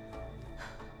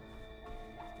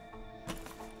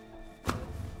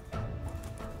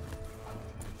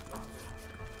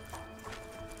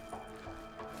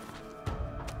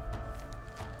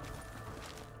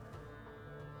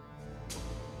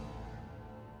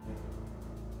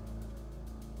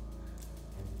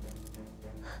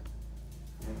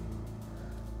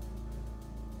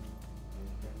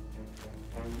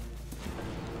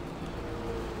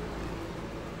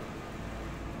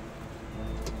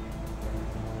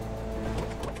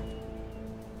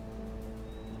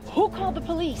 Who called the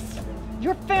police?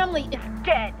 Your family is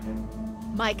dead.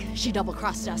 Mike, she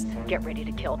double-crossed us. Get ready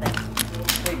to kill them.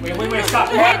 Wait, stop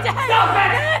it! Stop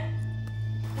it!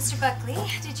 Mr. Buckley,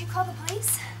 did you call the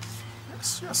police?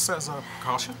 Yes, as a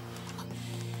caution.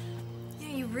 You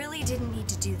know, you really didn't need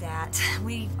to do that.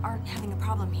 We aren't having a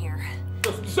problem here.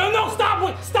 No,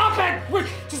 stop! Stop it!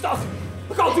 Just stop.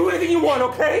 Look, I'll do anything you want,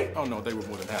 okay? Oh, no, they were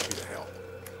more than happy to help.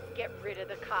 Get rid of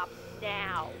the cops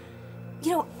now.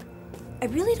 You know, I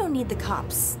really don't need the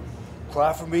cops.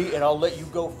 Cry for me and I'll let you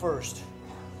go first.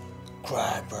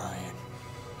 Cry, Brian.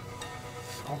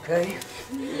 Okay?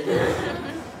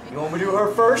 You want me to do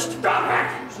her first? Stop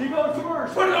it! She goes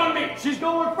first. Put it on me! She's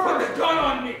going first. Put the gun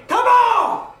on me! Come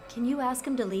on! Can you ask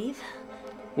him to leave?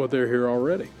 Well, they're here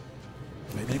already.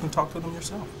 Maybe you can talk to them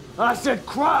yourself. I said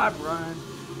cry, Brian.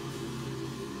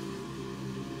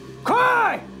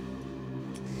 Cry!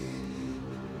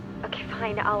 Okay,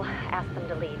 fine. I'll ask them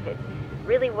to leave. It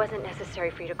really wasn't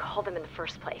necessary for you to call them in the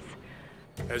first place.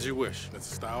 As you wish, Mrs.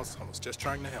 Stiles. I was just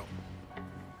trying to help.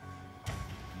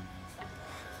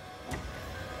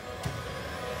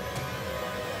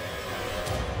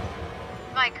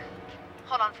 Mike,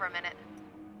 hold on for a minute.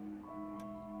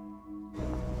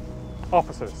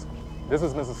 Officers, this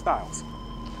is Mrs. Stiles.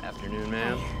 Afternoon,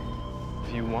 ma'am.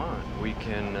 If you want, we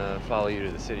can follow you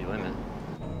to the city limit.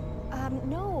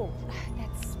 No,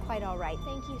 that's quite all right.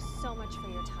 Thank you so much for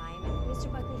your time. And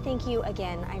Mr. Buckley, thank you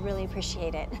again. I really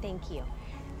appreciate it. Thank you.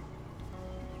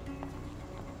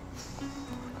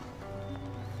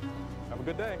 Have a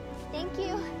good day. Thank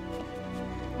you.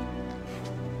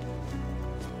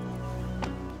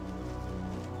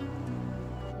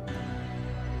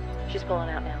 She's pulling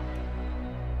out now.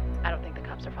 I don't think the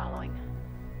cops are following.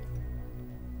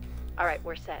 All right,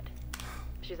 we're set.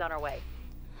 She's on her way.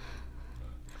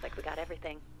 Looks like we got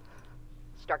everything.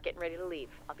 Start getting ready to leave.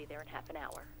 I'll be there in half an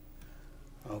hour.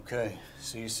 Okay,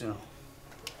 see you soon.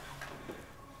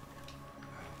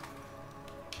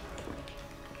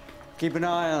 Keep an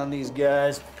eye on these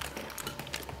guys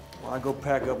while I go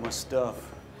pack up my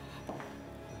stuff.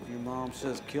 If your mom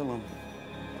says kill him,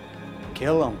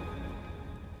 kill him.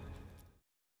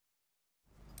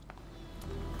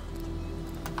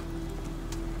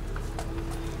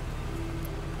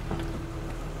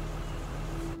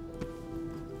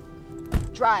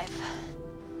 Drive.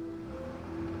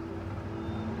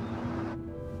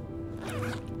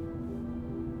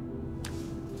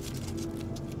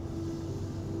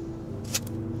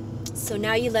 So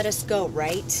now you let us go,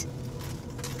 right?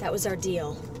 That was our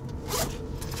deal.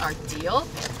 Our deal?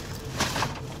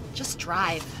 Just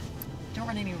drive. Don't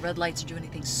run any red lights or do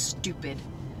anything stupid.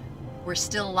 We're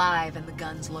still alive and the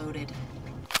gun's loaded.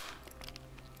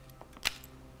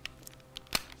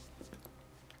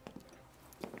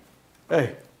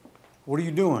 Hey, what are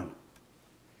you doing?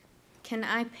 Can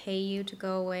I pay you to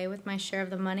go away with my share of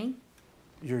the money?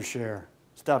 Your share.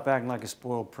 Stop acting like a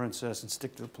spoiled princess and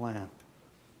stick to the plan.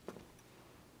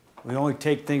 We only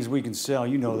take things we can sell,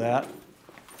 you know that.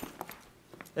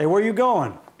 Hey, where are you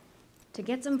going? To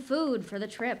get some food for the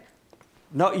trip.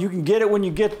 No, you can get it when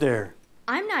you get there.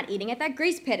 I'm not eating at that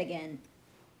grease pit again.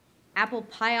 Apple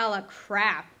pie a la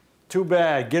crap. Too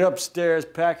bad. Get upstairs,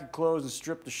 pack your clothes, and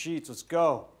strip the sheets. Let's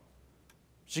go.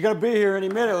 She's gonna be here any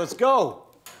minute. Let's go.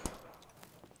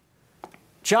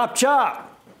 Chop, chop.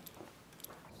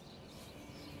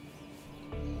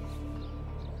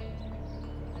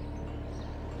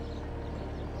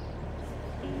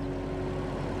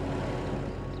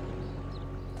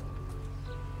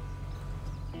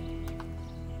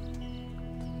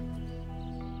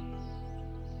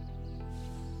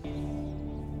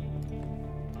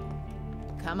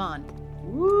 Come on.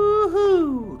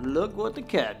 Woohoo! Look what the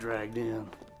cat dragged in.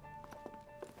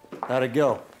 How'd it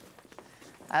go?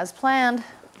 As planned.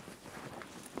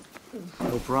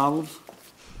 No problems?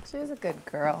 She's a good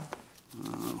girl.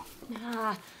 Oh,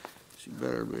 Nah. she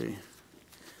better be.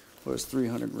 What does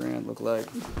 300 grand look like?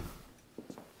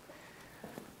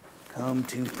 Come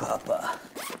to Papa.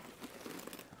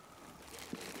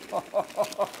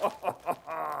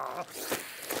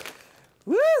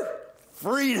 Woo!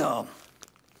 Freedom!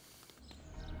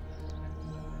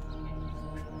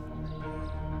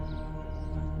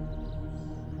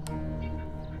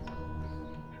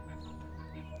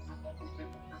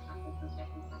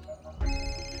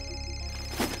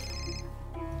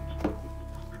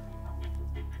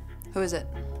 Who is it?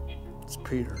 It's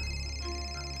Peter.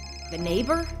 The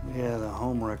neighbor? Yeah, the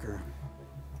homewrecker.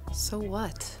 So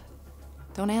what?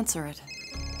 Don't answer it.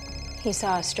 He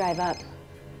saw us drive up.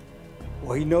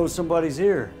 Well, he knows somebody's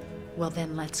here. Well,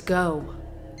 then let's go.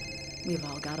 We've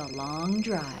all got a long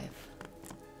drive.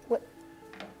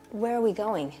 Where are we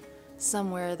going?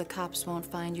 Somewhere the cops won't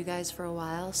find you guys for a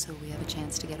while, so we have a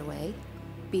chance to get away.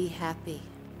 Be happy.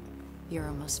 You're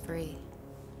almost free.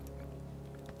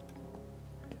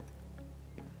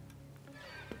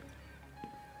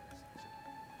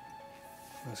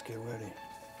 Let's get ready.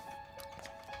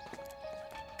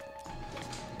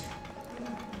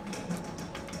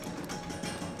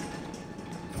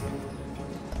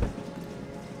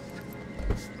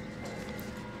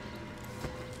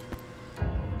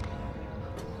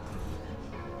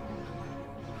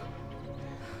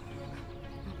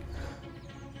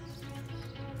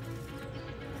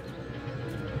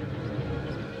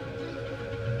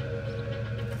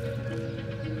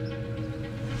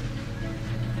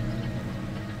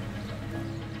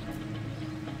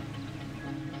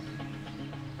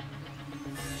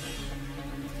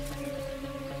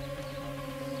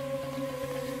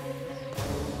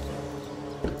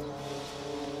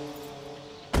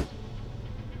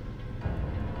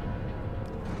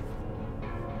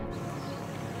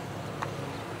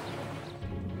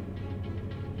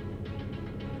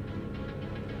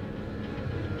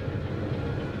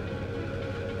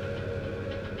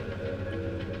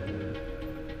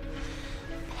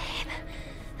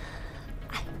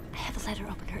 Letter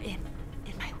opener in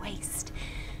my waist.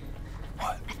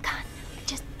 What? I've got. I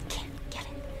just can't get it.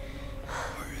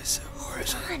 Where is it? Where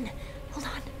is it? Hold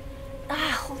on.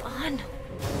 Hold on.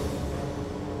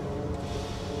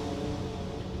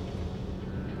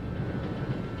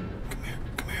 Come here.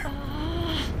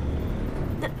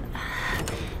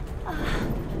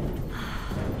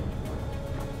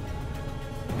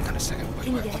 Hang on a second. Wait.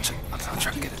 I'll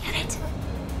try to get it. Get it?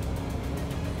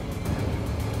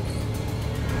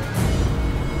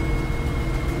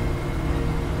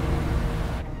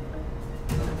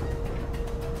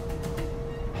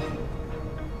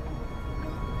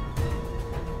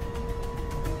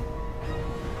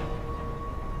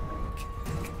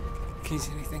 Can you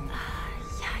see anything?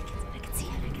 Yeah, I can see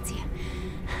it.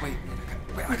 Wait,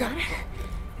 You got it?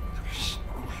 Shh.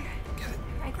 Get it.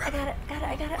 I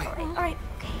got it. Wait. All right.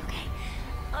 Okay.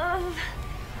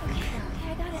 Okay,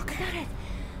 I got it.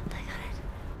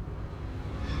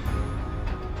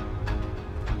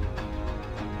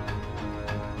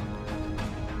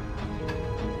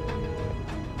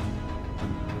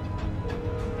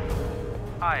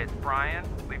 Hi, it's Brian.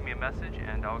 Leave me a message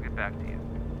and I'll get back to you.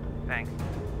 Thanks.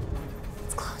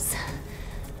 It's close.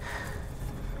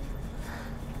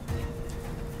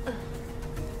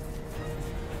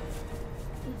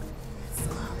 It's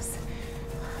close.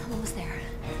 I'm almost there.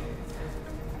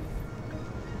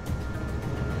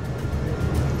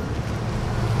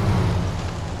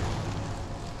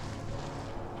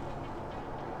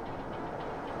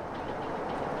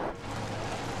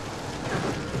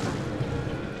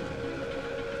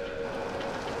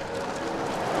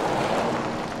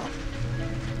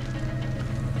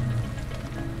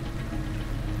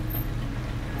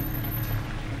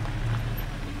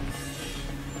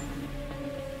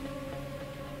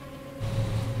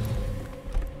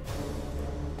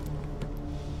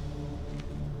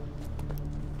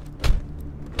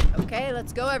 Okay,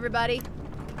 let's go, everybody.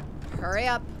 Hurry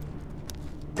up.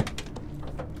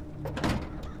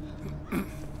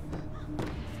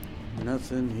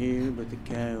 Nothing here but the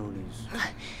coyotes.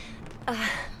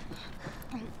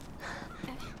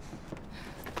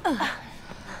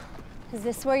 Is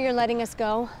this where you're letting us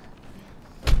go?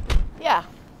 Yeah,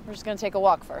 we're just gonna take a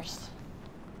walk first.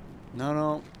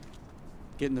 No.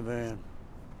 Get in the van.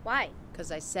 Why?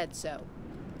 Because I said so.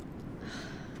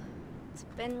 It's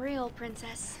been real,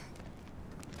 Princess.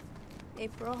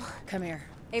 April. Come here.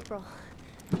 April.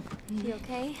 You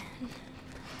okay?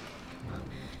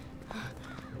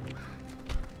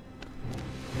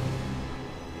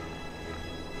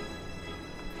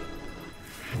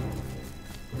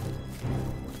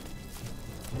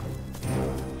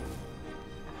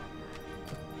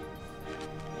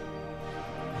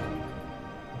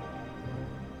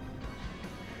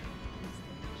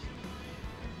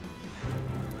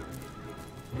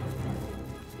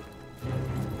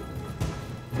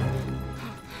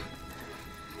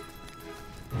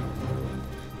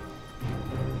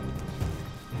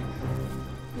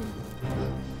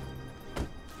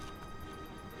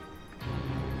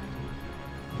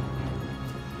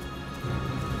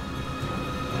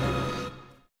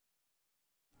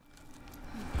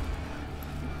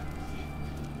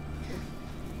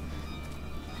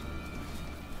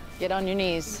 Get on your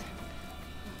knees.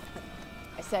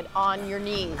 I said on your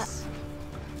knees.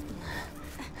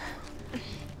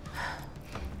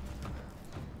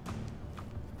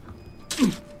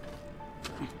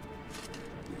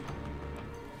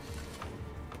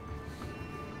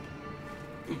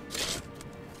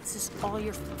 This is all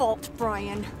your fault,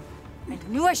 Brian. I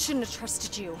knew I shouldn't have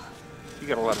trusted you. You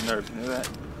got a lot of nerve, you know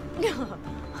that?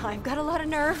 I've got a lot of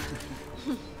nerve.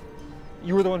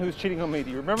 You were the one who was cheating on me. Do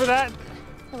you remember that?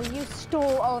 Well, you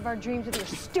stole all of our dreams with your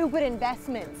stupid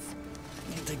investments.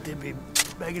 You'd think they'd be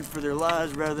begging for their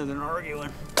lives rather than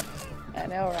arguing. I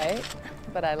know, right?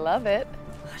 But I love it.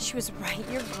 She was right,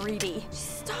 you're greedy.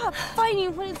 Stop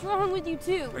fighting. What is wrong with you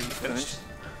two? Are you finished?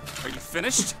 Are you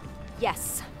finished?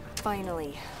 Yes,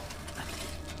 finally.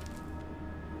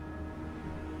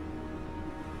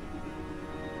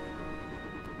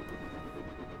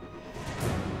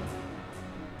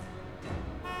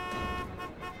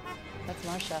 That's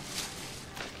Marcia.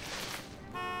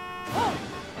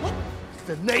 It's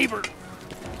the neighbor.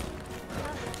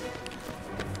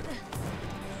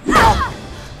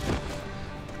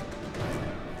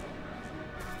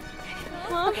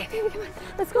 Mom, okay, baby, come on.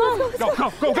 Let's go, let's go,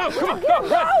 Go, come on, go.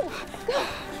 run! Go.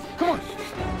 Come on.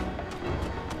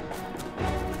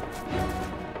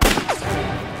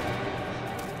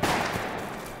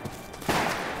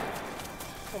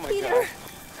 Oh my Peter. God.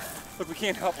 Look, we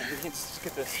can't help him. We can't just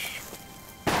get this.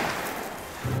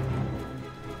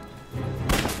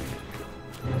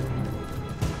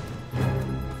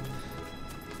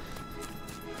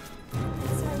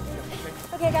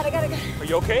 Okay, I got it. Are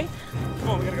you okay? Come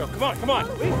on, we gotta go. Come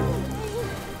on. Leave.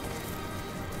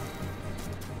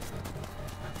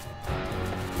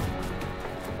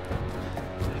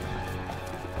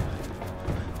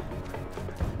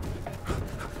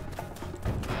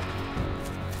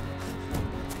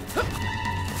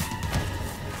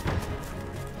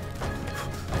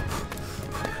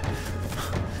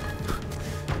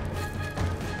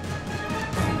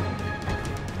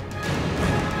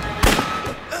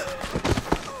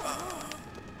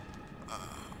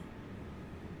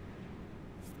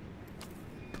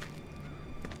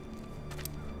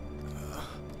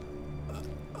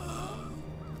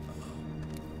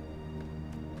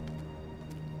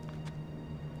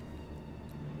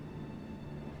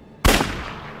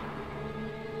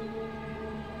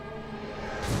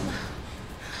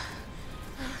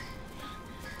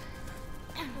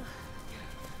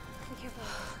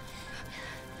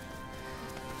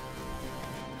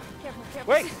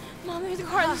 Careful. Wait! Mom, there's a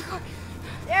car.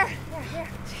 There.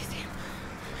 Jeez.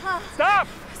 Stop!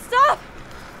 Stop!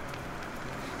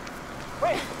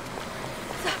 Wait!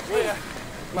 Stop, please.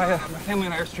 My family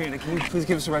and I are stranded. Can you please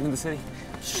give us a ride in the city?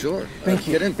 Sure. Thank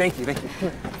you. Get in. Thank you. Come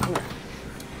here.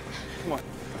 Come on.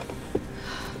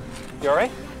 You all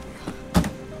right?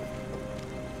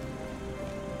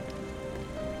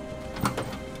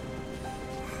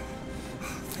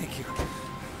 Thank you.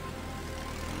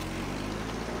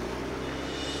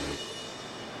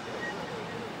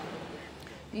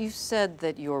 You said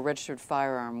that your registered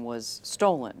firearm was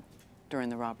stolen during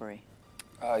the robbery.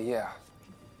 Yeah.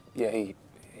 Yeah, he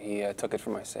took it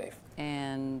from my safe.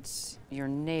 And your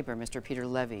neighbor, Mr. Peter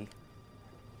Levy,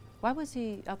 why was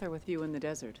he out there with you in the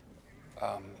desert?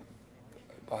 Well,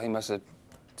 he must have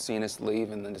seen us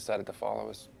leave and then decided to follow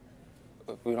us.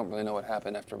 We don't really know what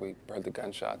happened after we heard the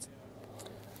gunshots.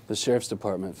 The sheriff's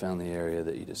department found the area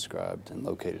that you described and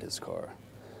located his car.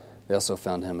 They also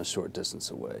found him a short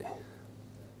distance away.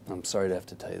 I'm sorry to have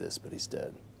to tell you this, but he's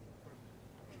dead.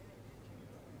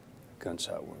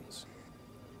 Gunshot wounds.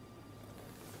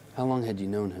 How long had you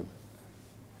known him?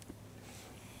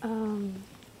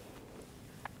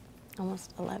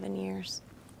 Almost 11 years.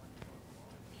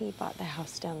 He bought the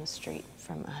house down the street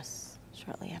from us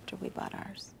shortly after we bought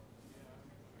ours.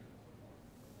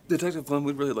 Detective Blum,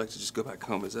 we'd really like to just go back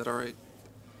home. Is that all right?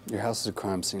 Your house is a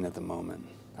crime scene at the moment.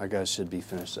 Our guys should be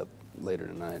finished up later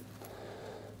tonight.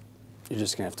 You're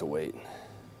just gonna have to wait.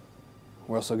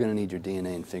 We're also gonna need your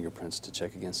DNA and fingerprints to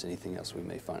check against anything else we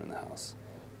may find in the house.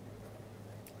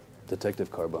 Detective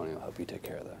Carboni will help you take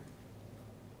care of that.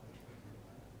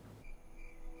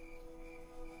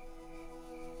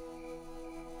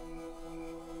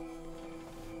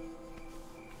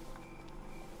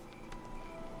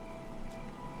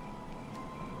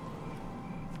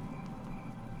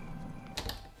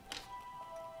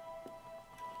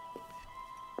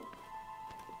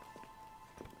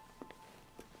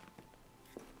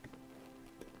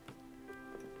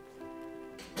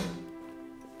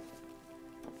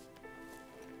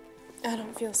 I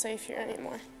don't feel safe here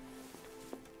anymore.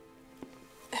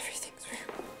 Everything's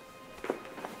real.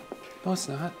 No, it's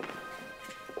not.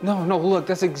 No, no, look,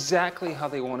 that's exactly how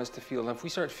they want us to feel. And if we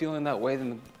start feeling that way,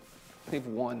 then they've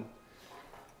won.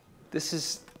 This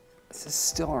is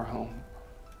still our home.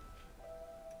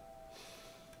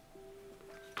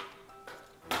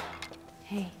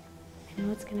 Hey, I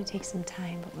know it's gonna take some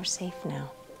time, but we're safe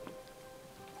now.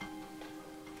 I'm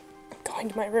going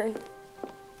to my room.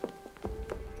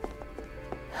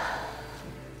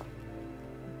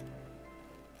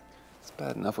 It's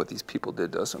bad enough what these people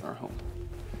did to us in our home.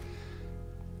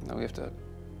 Now we have to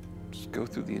just go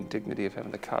through the indignity of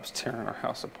having the cops tearing our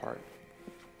house apart.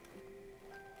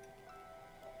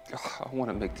 Ugh, I want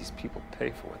to make these people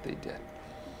pay for what they did.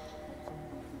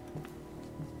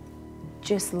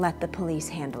 Just let the police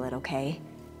handle it, okay?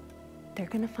 They're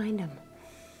gonna find him.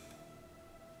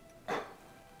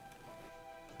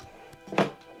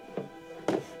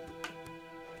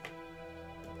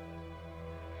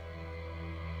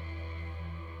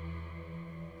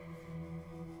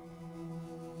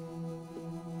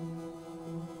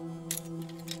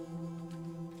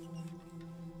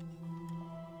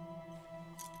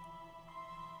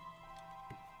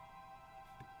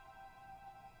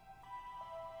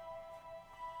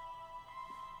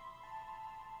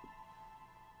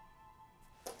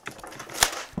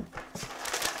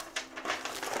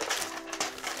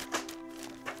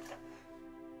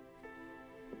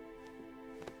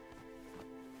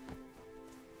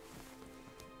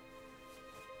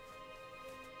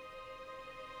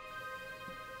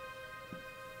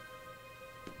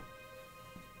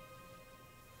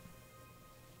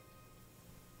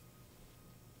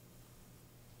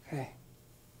 Hey.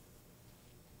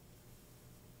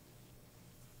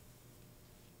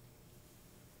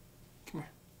 Come here.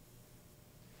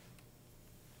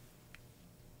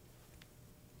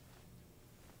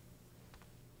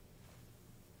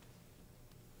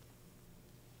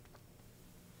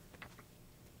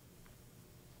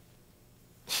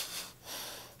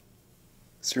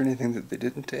 Is there anything that they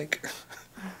didn't take?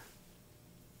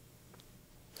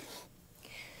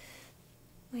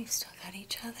 We've still got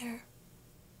each other.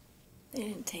 They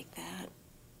didn't take that.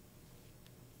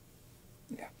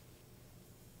 Yeah.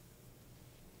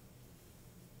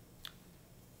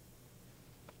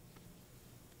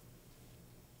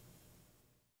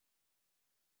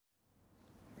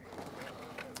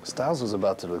 Stiles was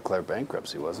about to declare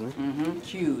bankruptcy, wasn't he? Mm-hmm.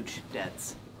 Huge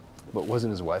debts. But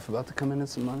wasn't his wife about to come in at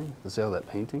some money? The sale of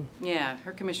that painting? Yeah,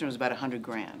 her commission was about $100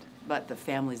 grand, but the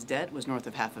family's debt was north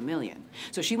of $500,000.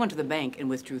 So she went to the bank and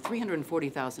withdrew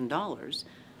 $340,000,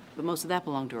 but most of that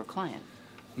belonged to her client.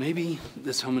 Maybe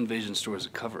this home invasion store is a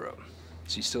cover-up.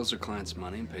 She steals her client's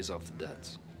money and pays off the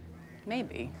debts.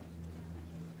 Maybe.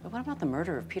 But what about the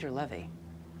murder of Peter Levy?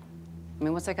 I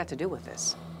mean, what's that got to do with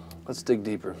this? Let's dig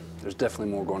deeper. There's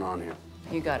definitely more going on here.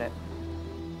 You got it.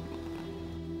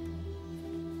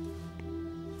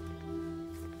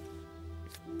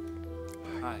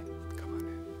 Hi. Come on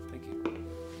in. Thank you.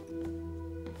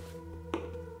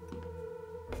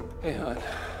 Hey, hon.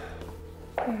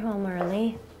 You're home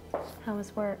early. How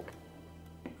was work?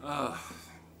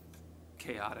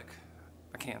 Chaotic.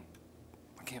 I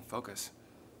can't focus.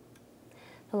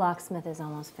 The locksmith is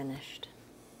almost finished.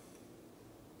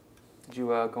 Did you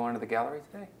go into the gallery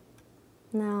today?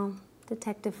 No,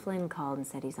 Detective Flynn called and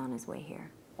said he's on his way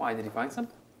here. Why, did he find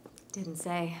something? Didn't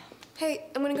say. Hey,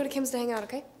 I'm gonna go to Kim's to hang out,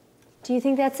 okay? Do you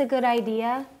think that's a good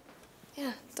idea?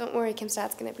 Yeah, don't worry, Kim's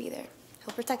dad's gonna be there.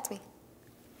 He'll protect me.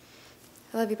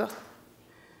 I love you both.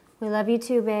 We love you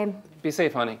too, babe. Be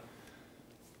safe, honey.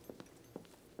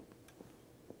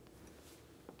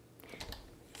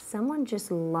 Someone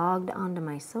just logged onto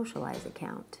my Socialize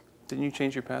account. Didn't you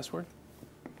change your password?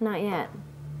 Not yet.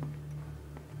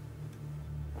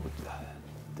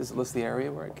 Does it list the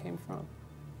area where it came from?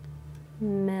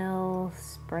 Mill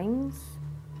Springs?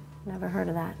 Never heard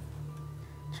of that.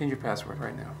 Change your password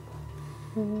right now.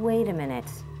 Wait a minute.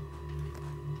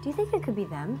 Do you think it could be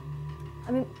them?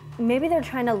 I mean, maybe they're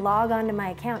trying to log onto my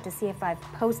account to see if I've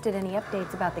posted any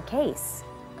updates about the case.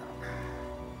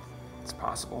 It's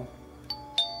possible.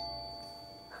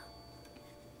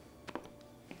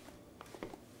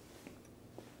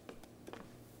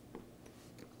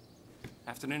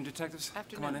 Afternoon, detectives.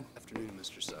 Afternoon. Come on in. Afternoon,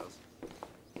 Mr. South.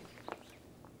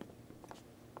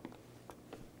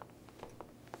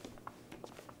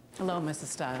 Hello, Mrs.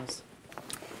 Stiles.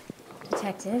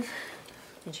 Detective,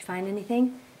 did you find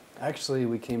anything? Actually,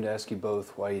 we came to ask you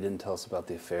both why you didn't tell us about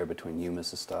the affair between you,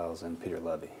 Mrs. Stiles, and Peter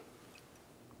Levy.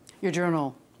 Your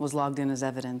journal was logged in as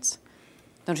evidence.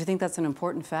 Don't you think that's an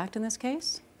important fact in this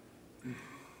case?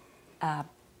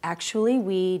 Actually,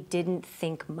 we didn't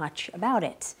think much about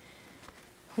it.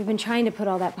 We've been trying to put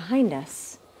all that behind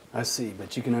us. I see,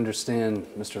 but you can understand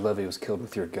Mr. Levy was killed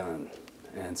with your gun,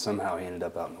 and somehow he ended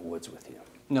up out in the woods with you.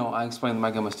 No, I explained that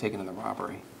my gun was taken in the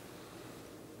robbery.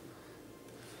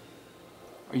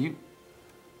 Are you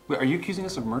accusing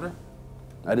us of murder?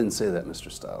 I didn't say that, Mr.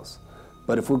 Stiles.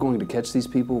 But if we're going to catch these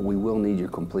people, we will need your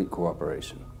complete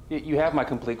cooperation. You have my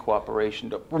complete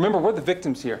cooperation. Remember, we're the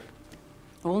victims here.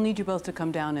 We'll need you both to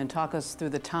come down and talk us through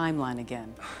the timeline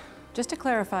again. Just to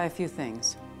clarify a few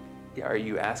things. Yeah, are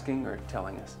you asking or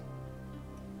telling us?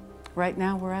 Right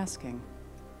now, we're asking.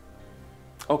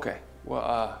 Okay.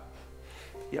 Well,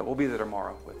 yeah, we'll be there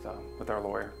tomorrow with our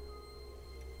lawyer.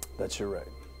 That's your right.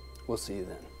 We'll see you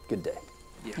then. Good day.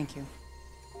 Yeah. Thank you.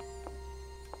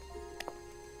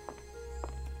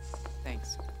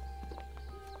 Thanks.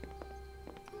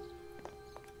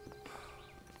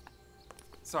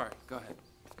 Sorry, go ahead.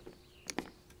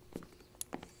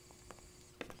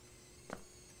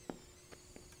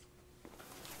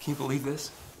 Can you believe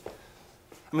this?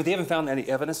 I mean, they haven't found any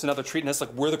evidence, and now they're treating us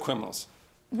like we're the criminals.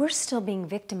 We're still being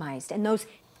victimized, and those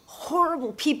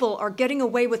horrible people are getting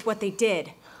away with what they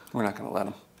did. We're not gonna let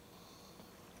them.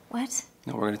 What?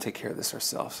 No, we're gonna take care of this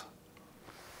ourselves.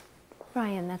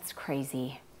 Ryan, that's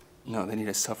crazy. No, they need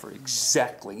to suffer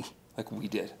exactly like we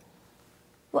did.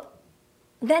 Well,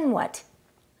 then what?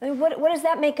 I mean, what does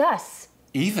that make us?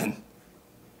 Even?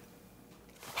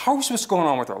 How are we supposed to go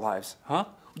on with our lives, huh?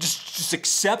 Just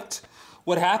accept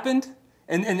what happened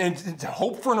and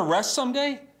hope for an arrest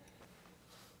someday?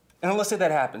 And let's say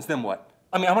that happens, then what?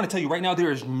 I mean, I'm gonna tell you right now,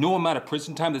 there is no amount of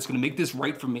prison time that's gonna make this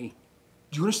right for me.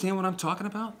 Do you understand what I'm talking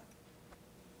about?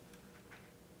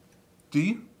 Do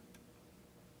you?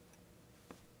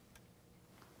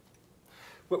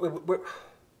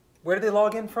 Where did they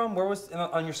log in from? Where was,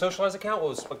 on your socialized account? What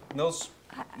was like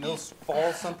Mills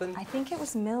Falls something? I think it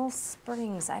was Mill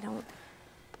Springs. I don't...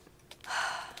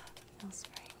 Mill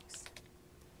Springs.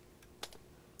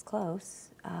 It's close.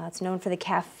 It's known for the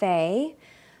cafe,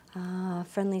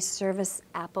 friendly service,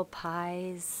 apple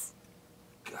pies.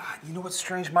 God, you know what's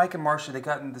strange? Mike and Marcia, they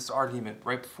got in this argument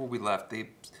right before we left.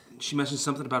 She mentioned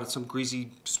something about some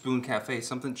greasy spoon cafe,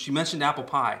 something. She mentioned apple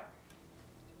pie.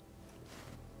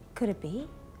 Could it be?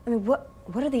 I mean, what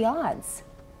are the odds?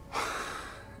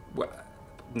 Well,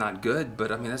 not good,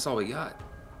 but I mean, that's all we got.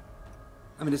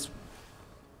 I mean,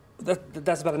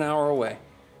 that's about an hour away.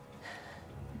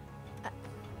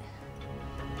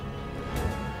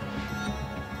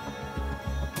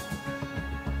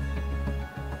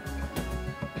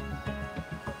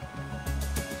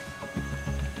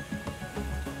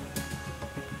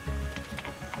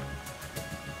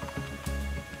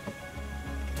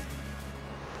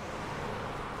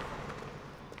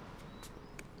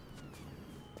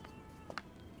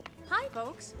 Hi,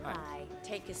 folks. Hi.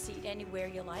 Take a seat anywhere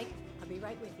you like. I'll be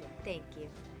right with you. Thank you.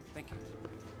 Thank you.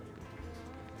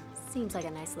 Seems like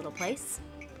a nice little place.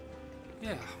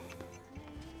 Yeah.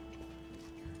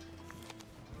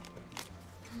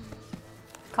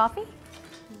 Coffee?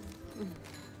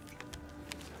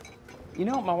 You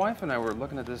know, my wife and I were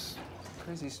looking at this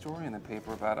crazy story in the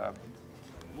paper about a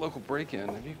local break-in.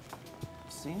 Have you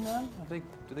seen that? Did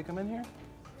they come in here?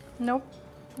 Nope.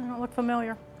 I don't look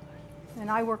familiar. And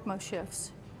I work most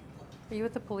shifts. Are you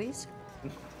with the police?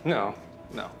 No.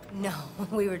 No,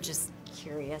 we were just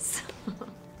curious.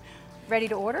 Ready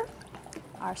to order?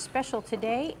 Our special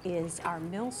today is our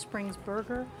Mill Springs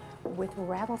burger with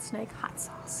rattlesnake hot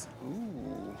sauce.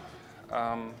 Ooh.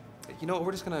 You know what?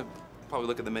 We're just gonna probably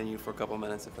look at the menu for a couple of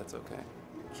minutes if that's okay.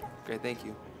 Sure. Great, thank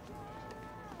you.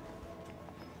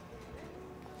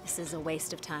 This is a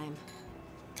waste of time.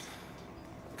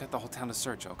 Got the whole town to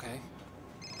search, okay?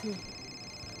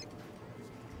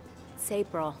 It's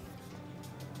April.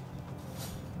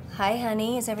 Hi,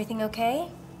 honey. Is everything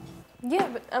okay? Yeah,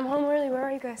 but I'm home early. Where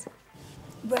are you guys?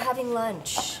 We're having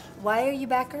lunch. Why are you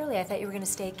back early? I thought you were gonna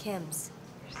stay at Kim's.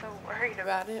 You're so worried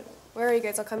about it. Where are you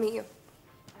guys? I'll come meet you.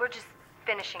 We're just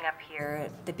finishing up here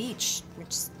at the beach. We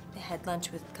just had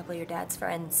lunch with a couple of your dad's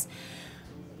friends.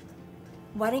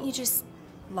 Why don't you just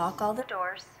lock all the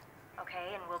doors,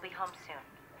 okay? And we'll be home soon.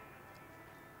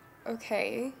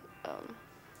 Okay.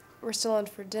 We're still on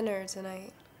for dinner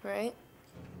tonight, right?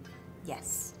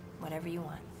 Yes, whatever you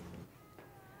want.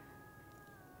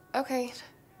 Okay.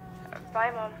 Bye,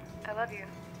 Mom. I love you.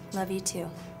 Love you too.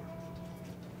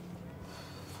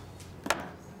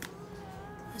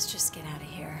 Let's just get out of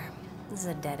here. This is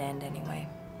a dead end anyway.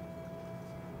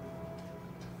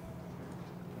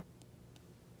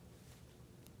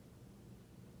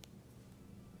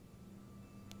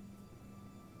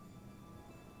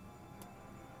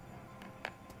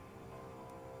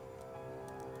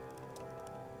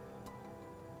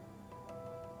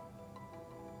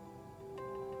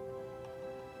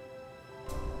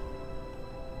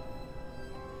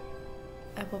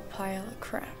 up a pile of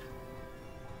crap.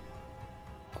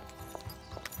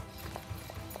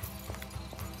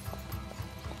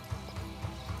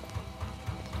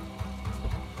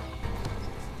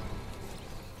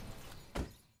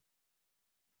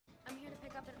 I'm here to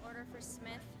pick up an order for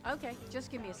Smith. Okay,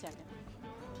 just give me a second.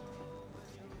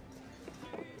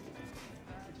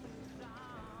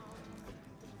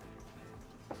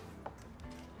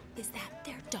 Is that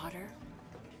their daughter?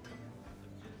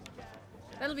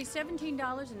 That'll be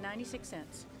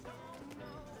 $17.96.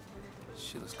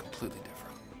 She looks completely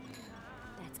different.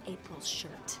 That's April's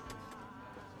shirt.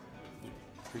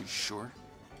 Are you sure?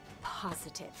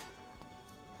 Positive.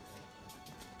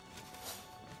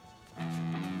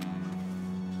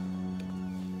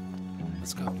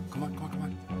 Let's go. Come on, come on, come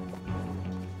on.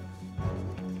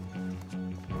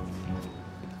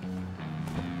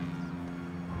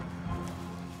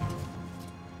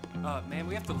 Man,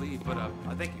 we have to leave, but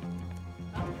thank you.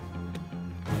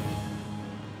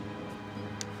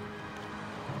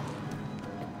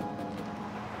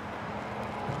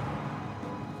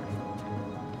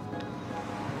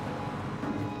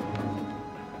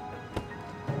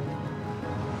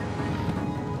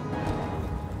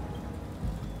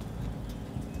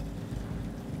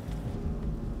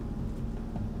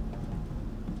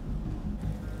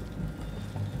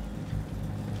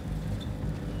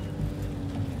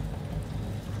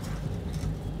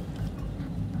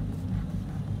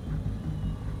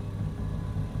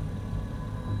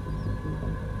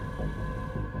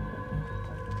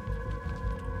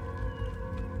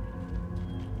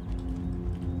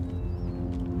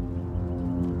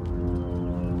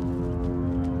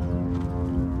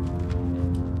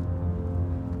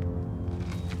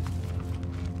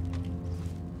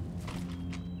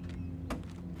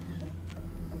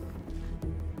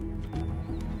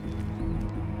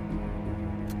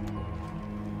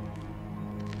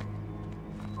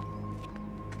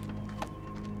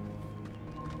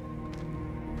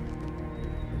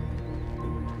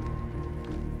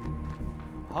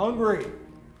 Hungry.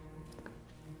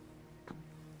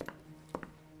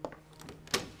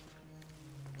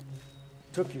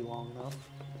 Took you long enough.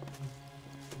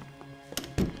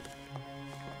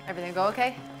 Everything go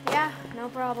okay? Yeah, no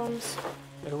problems.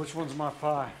 Hey, which one's my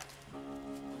pie?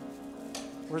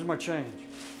 Where's my change?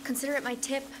 Consider it my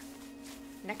tip.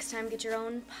 Next time, get your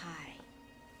own pie.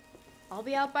 I'll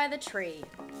be out by the tree.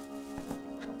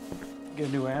 Get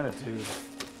a new attitude.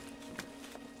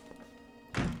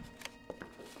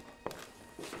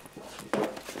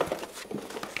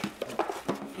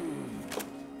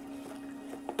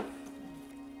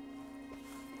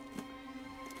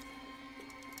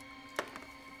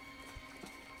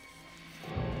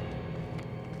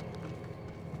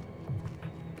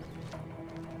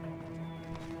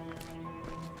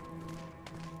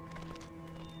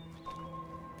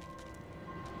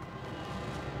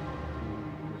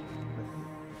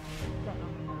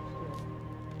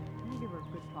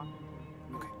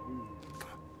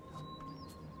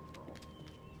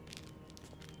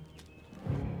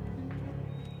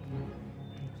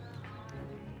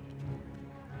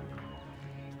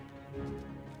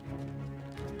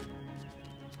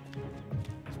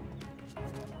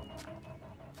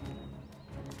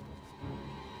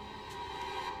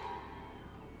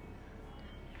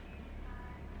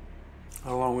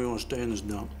 How long we want to stay in this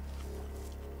dump?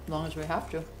 As long as we have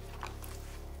to.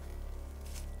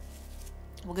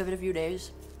 We'll give it a few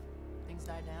days. Things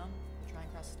die down, we'll try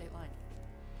and cross the state line.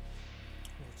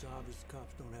 Well, it's obvious the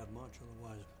cops don't have much,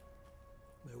 otherwise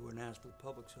they wouldn't ask for the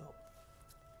public's help.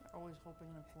 They're always hoping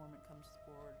an informant comes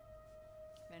forward.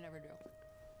 They never do.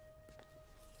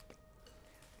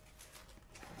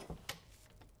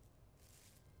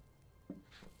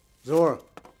 Zora,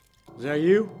 is that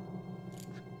you?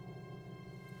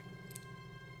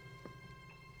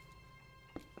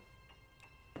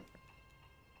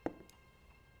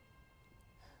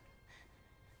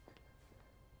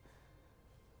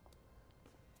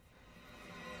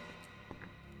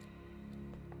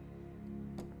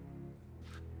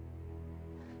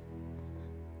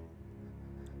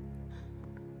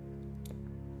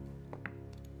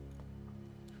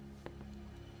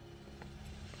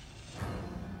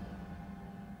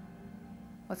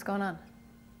 What's going on?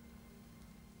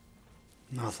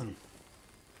 Nothing.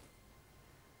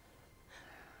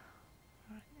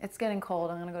 It's getting cold.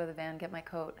 I'm gonna go to the van, get my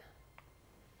coat.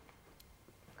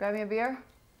 Grab me a beer?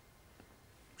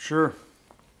 Sure.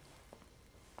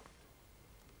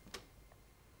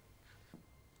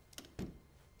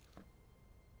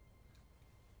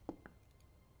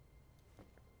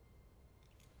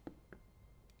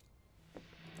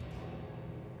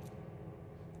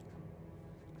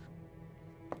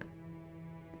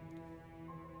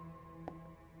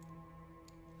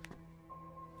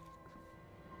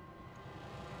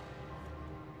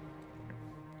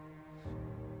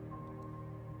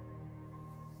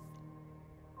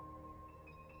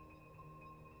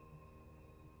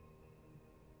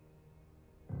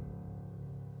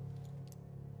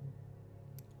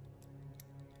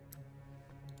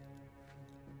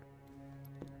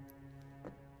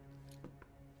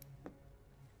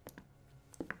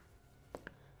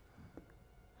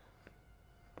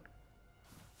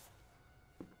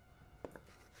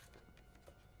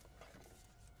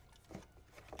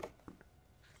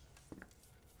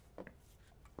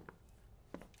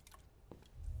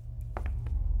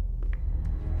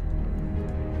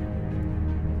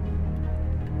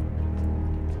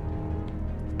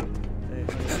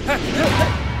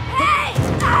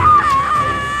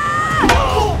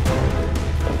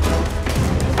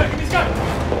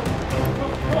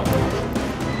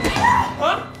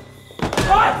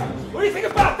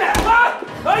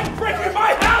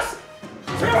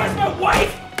 Wait!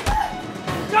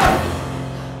 No!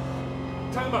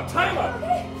 Time out, time out!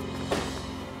 Okay.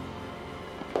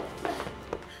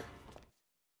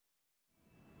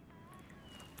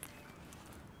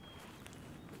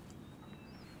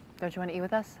 Don't you want to eat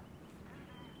with us?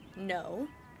 No.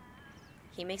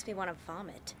 He makes me want to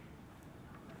vomit.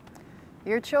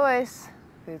 Your choice.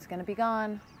 Food's gonna be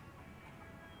gone.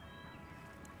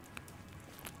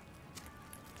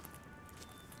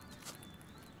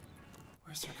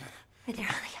 Where's their gun? Right there,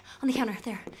 on the counter,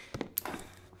 there.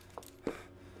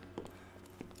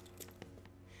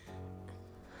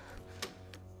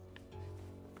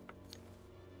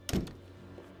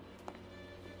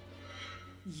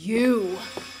 You!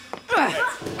 Hey,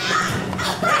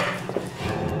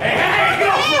 get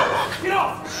off her! Get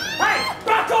off! Hey,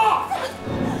 back off!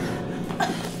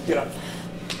 Get up.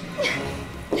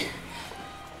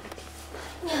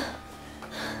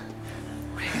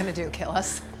 What are you gonna do, kill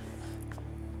us?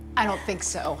 I don't think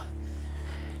so.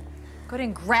 Go ahead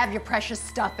and grab your precious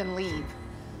stuff and leave.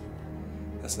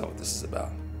 That's not what this is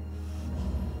about.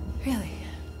 Really?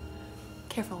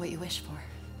 Careful what you wish for.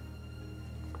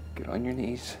 Get on your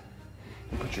knees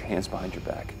and put your hands behind your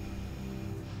back.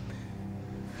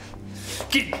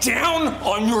 Get down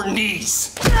on your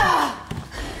knees!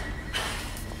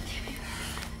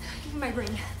 Give me my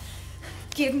ring.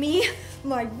 Give me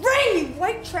my ring, you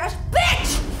white trash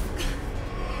bitch!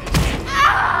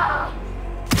 Ow!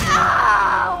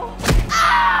 Ow!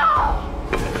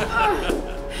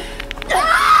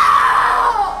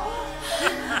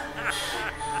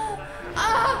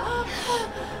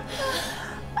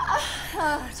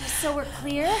 Just so we're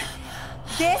clear,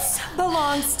 this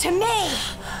belongs to me.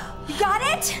 You got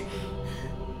it?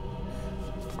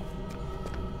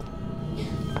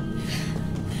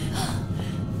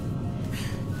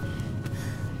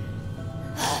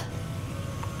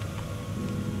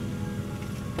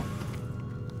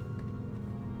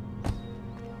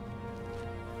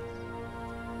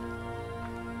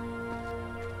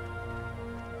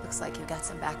 Looks like you've got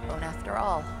some backbone after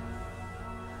all.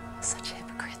 Such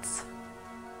hypocrites.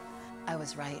 I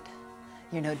was right.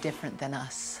 You're no different than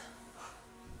us.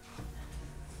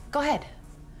 Go ahead.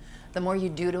 The more you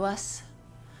do to us,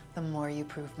 the more you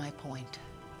prove my point.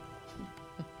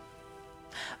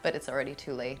 But it's already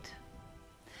too late.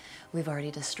 We've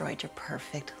already destroyed your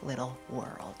perfect little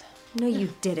world. No,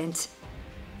 you didn't.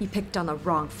 You picked on the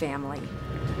wrong family.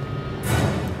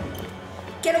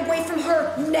 Get away from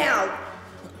her now!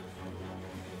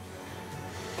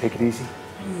 Take it easy.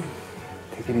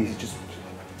 Take it easy. Just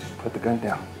put the gun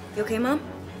down. You okay, Mom?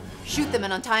 Shoot them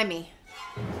and untie me.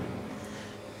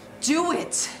 Do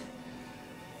it!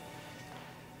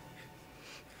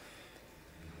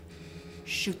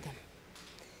 Shoot them.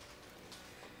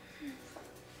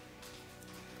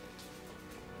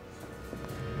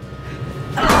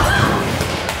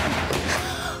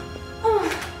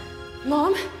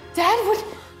 Mom? Dad?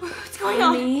 What's going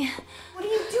on? What are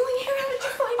you doing here? How did you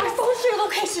find us? Our phones share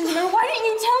locations, you know. Why didn't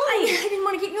you tell me? I didn't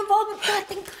want to get you involved, but God,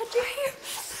 thank God you're here.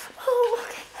 Oh,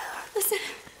 okay. Listen.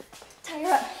 Tie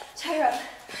her up. Tie her up.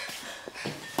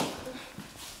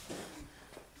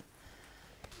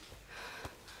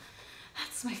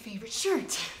 That's my favorite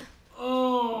shirt.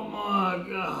 Oh my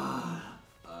God.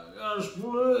 I got a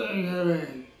splitting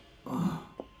headache. Oh.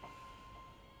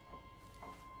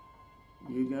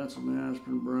 You got some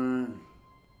aspirin, Brian?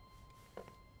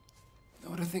 Know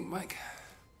what I think, Mike?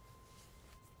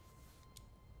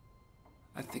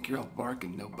 I think you're all bark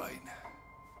and no bite.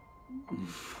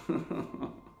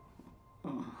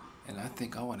 And I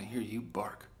think I want to hear you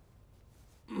bark.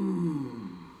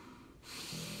 Come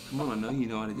on, I know you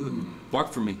know how to do it.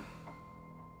 Bark for me.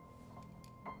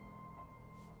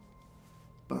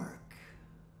 Bark.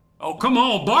 Oh, come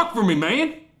on, bark for me,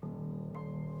 man.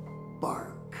 Bark.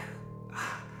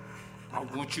 I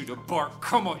want you to bark.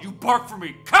 Come on, you bark for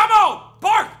me. Come on,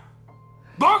 bark!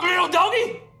 Bark, little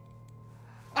doggy!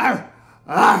 Arr!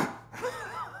 Arr!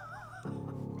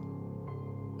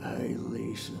 Hey,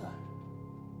 Lisa.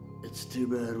 It's too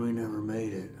bad we never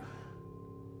made it.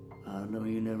 I know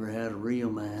you never had a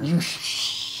real man. You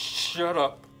shut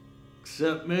up.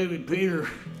 Except maybe Peter.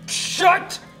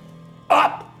 Shut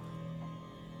up!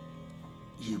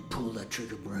 You pull that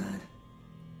trigger, Brian.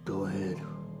 Go ahead.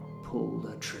 Pull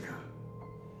that trigger.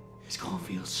 It's gonna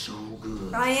feel so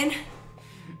good. Ryan?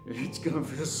 It's gonna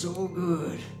feel so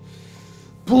good.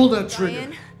 Pull that trigger.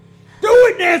 Ryan? Do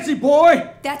it, Nancy boy!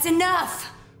 That's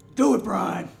enough! Do it,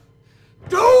 Brian.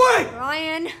 Do it!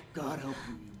 Ryan? God help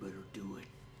you, you better do it.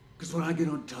 Because when I get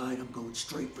untied, I'm going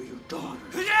straight for your daughter.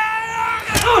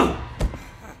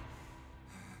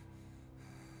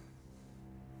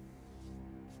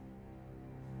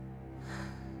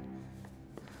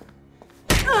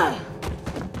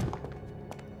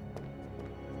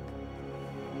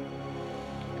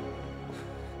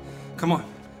 Come on.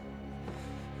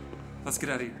 Let's get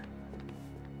out of here.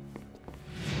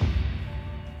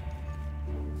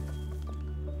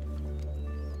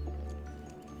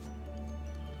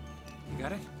 You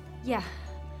got it? Yeah.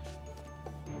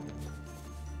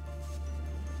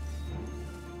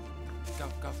 Go,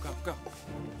 go, go, go.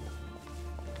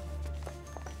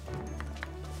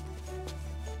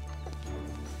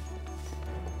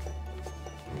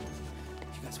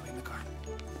 You guys wait in the car.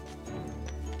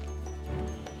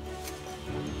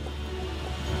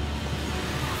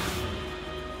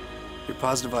 Your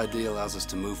positive ID allows us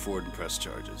to move forward and press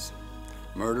charges.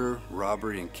 Murder,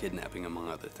 robbery, and kidnapping, among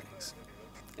other things.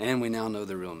 And we now know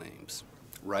their real names.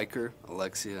 Riker,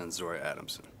 Alexia, and Zora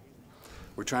Adamson.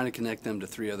 We're trying to connect them to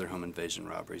 3 other home invasion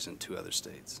robberies in 2 other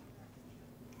states.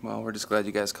 Well, we're just glad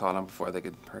you guys caught them before they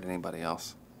could hurt anybody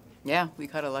else. Yeah, we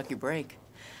caught a lucky break.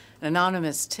 An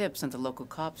anonymous tip sent the local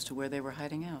cops to where they were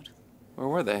hiding out. Where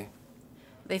were they?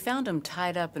 They found him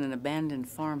tied up in an abandoned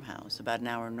farmhouse about an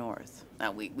hour north.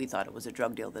 Now, we thought it was a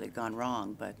drug deal that had gone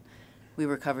wrong, but we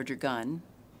recovered your gun,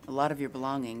 a lot of your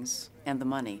belongings, and the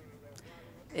money.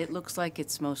 It looks like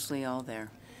it's mostly all there.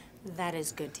 That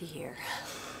is good to hear.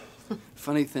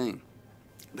 Funny thing,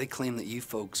 they claim that you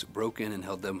folks broke in and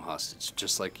held them hostage,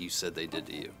 just like you said they did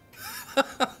to you.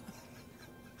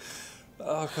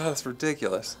 Oh, God, that's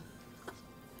ridiculous.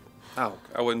 Oh,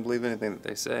 I wouldn't believe anything that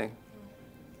they say.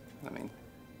 I mean,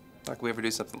 how could we ever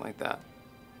do something like that?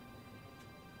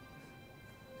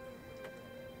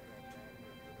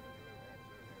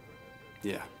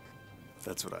 Yeah,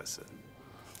 that's what I said.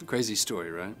 Crazy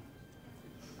story, right?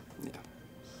 Yeah.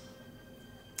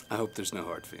 I hope there's no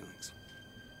hard feelings.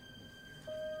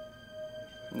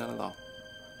 None at all.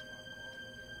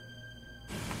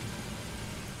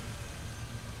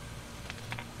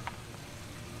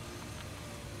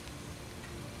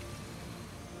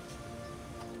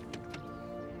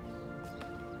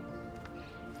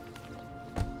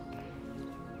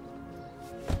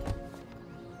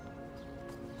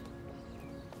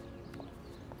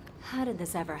 How did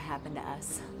this ever happen to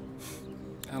us?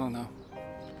 I don't know.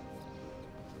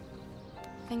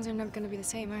 Things are never gonna be the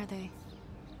same, are they?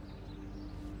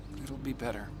 It'll be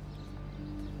better.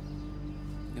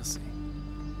 You'll see.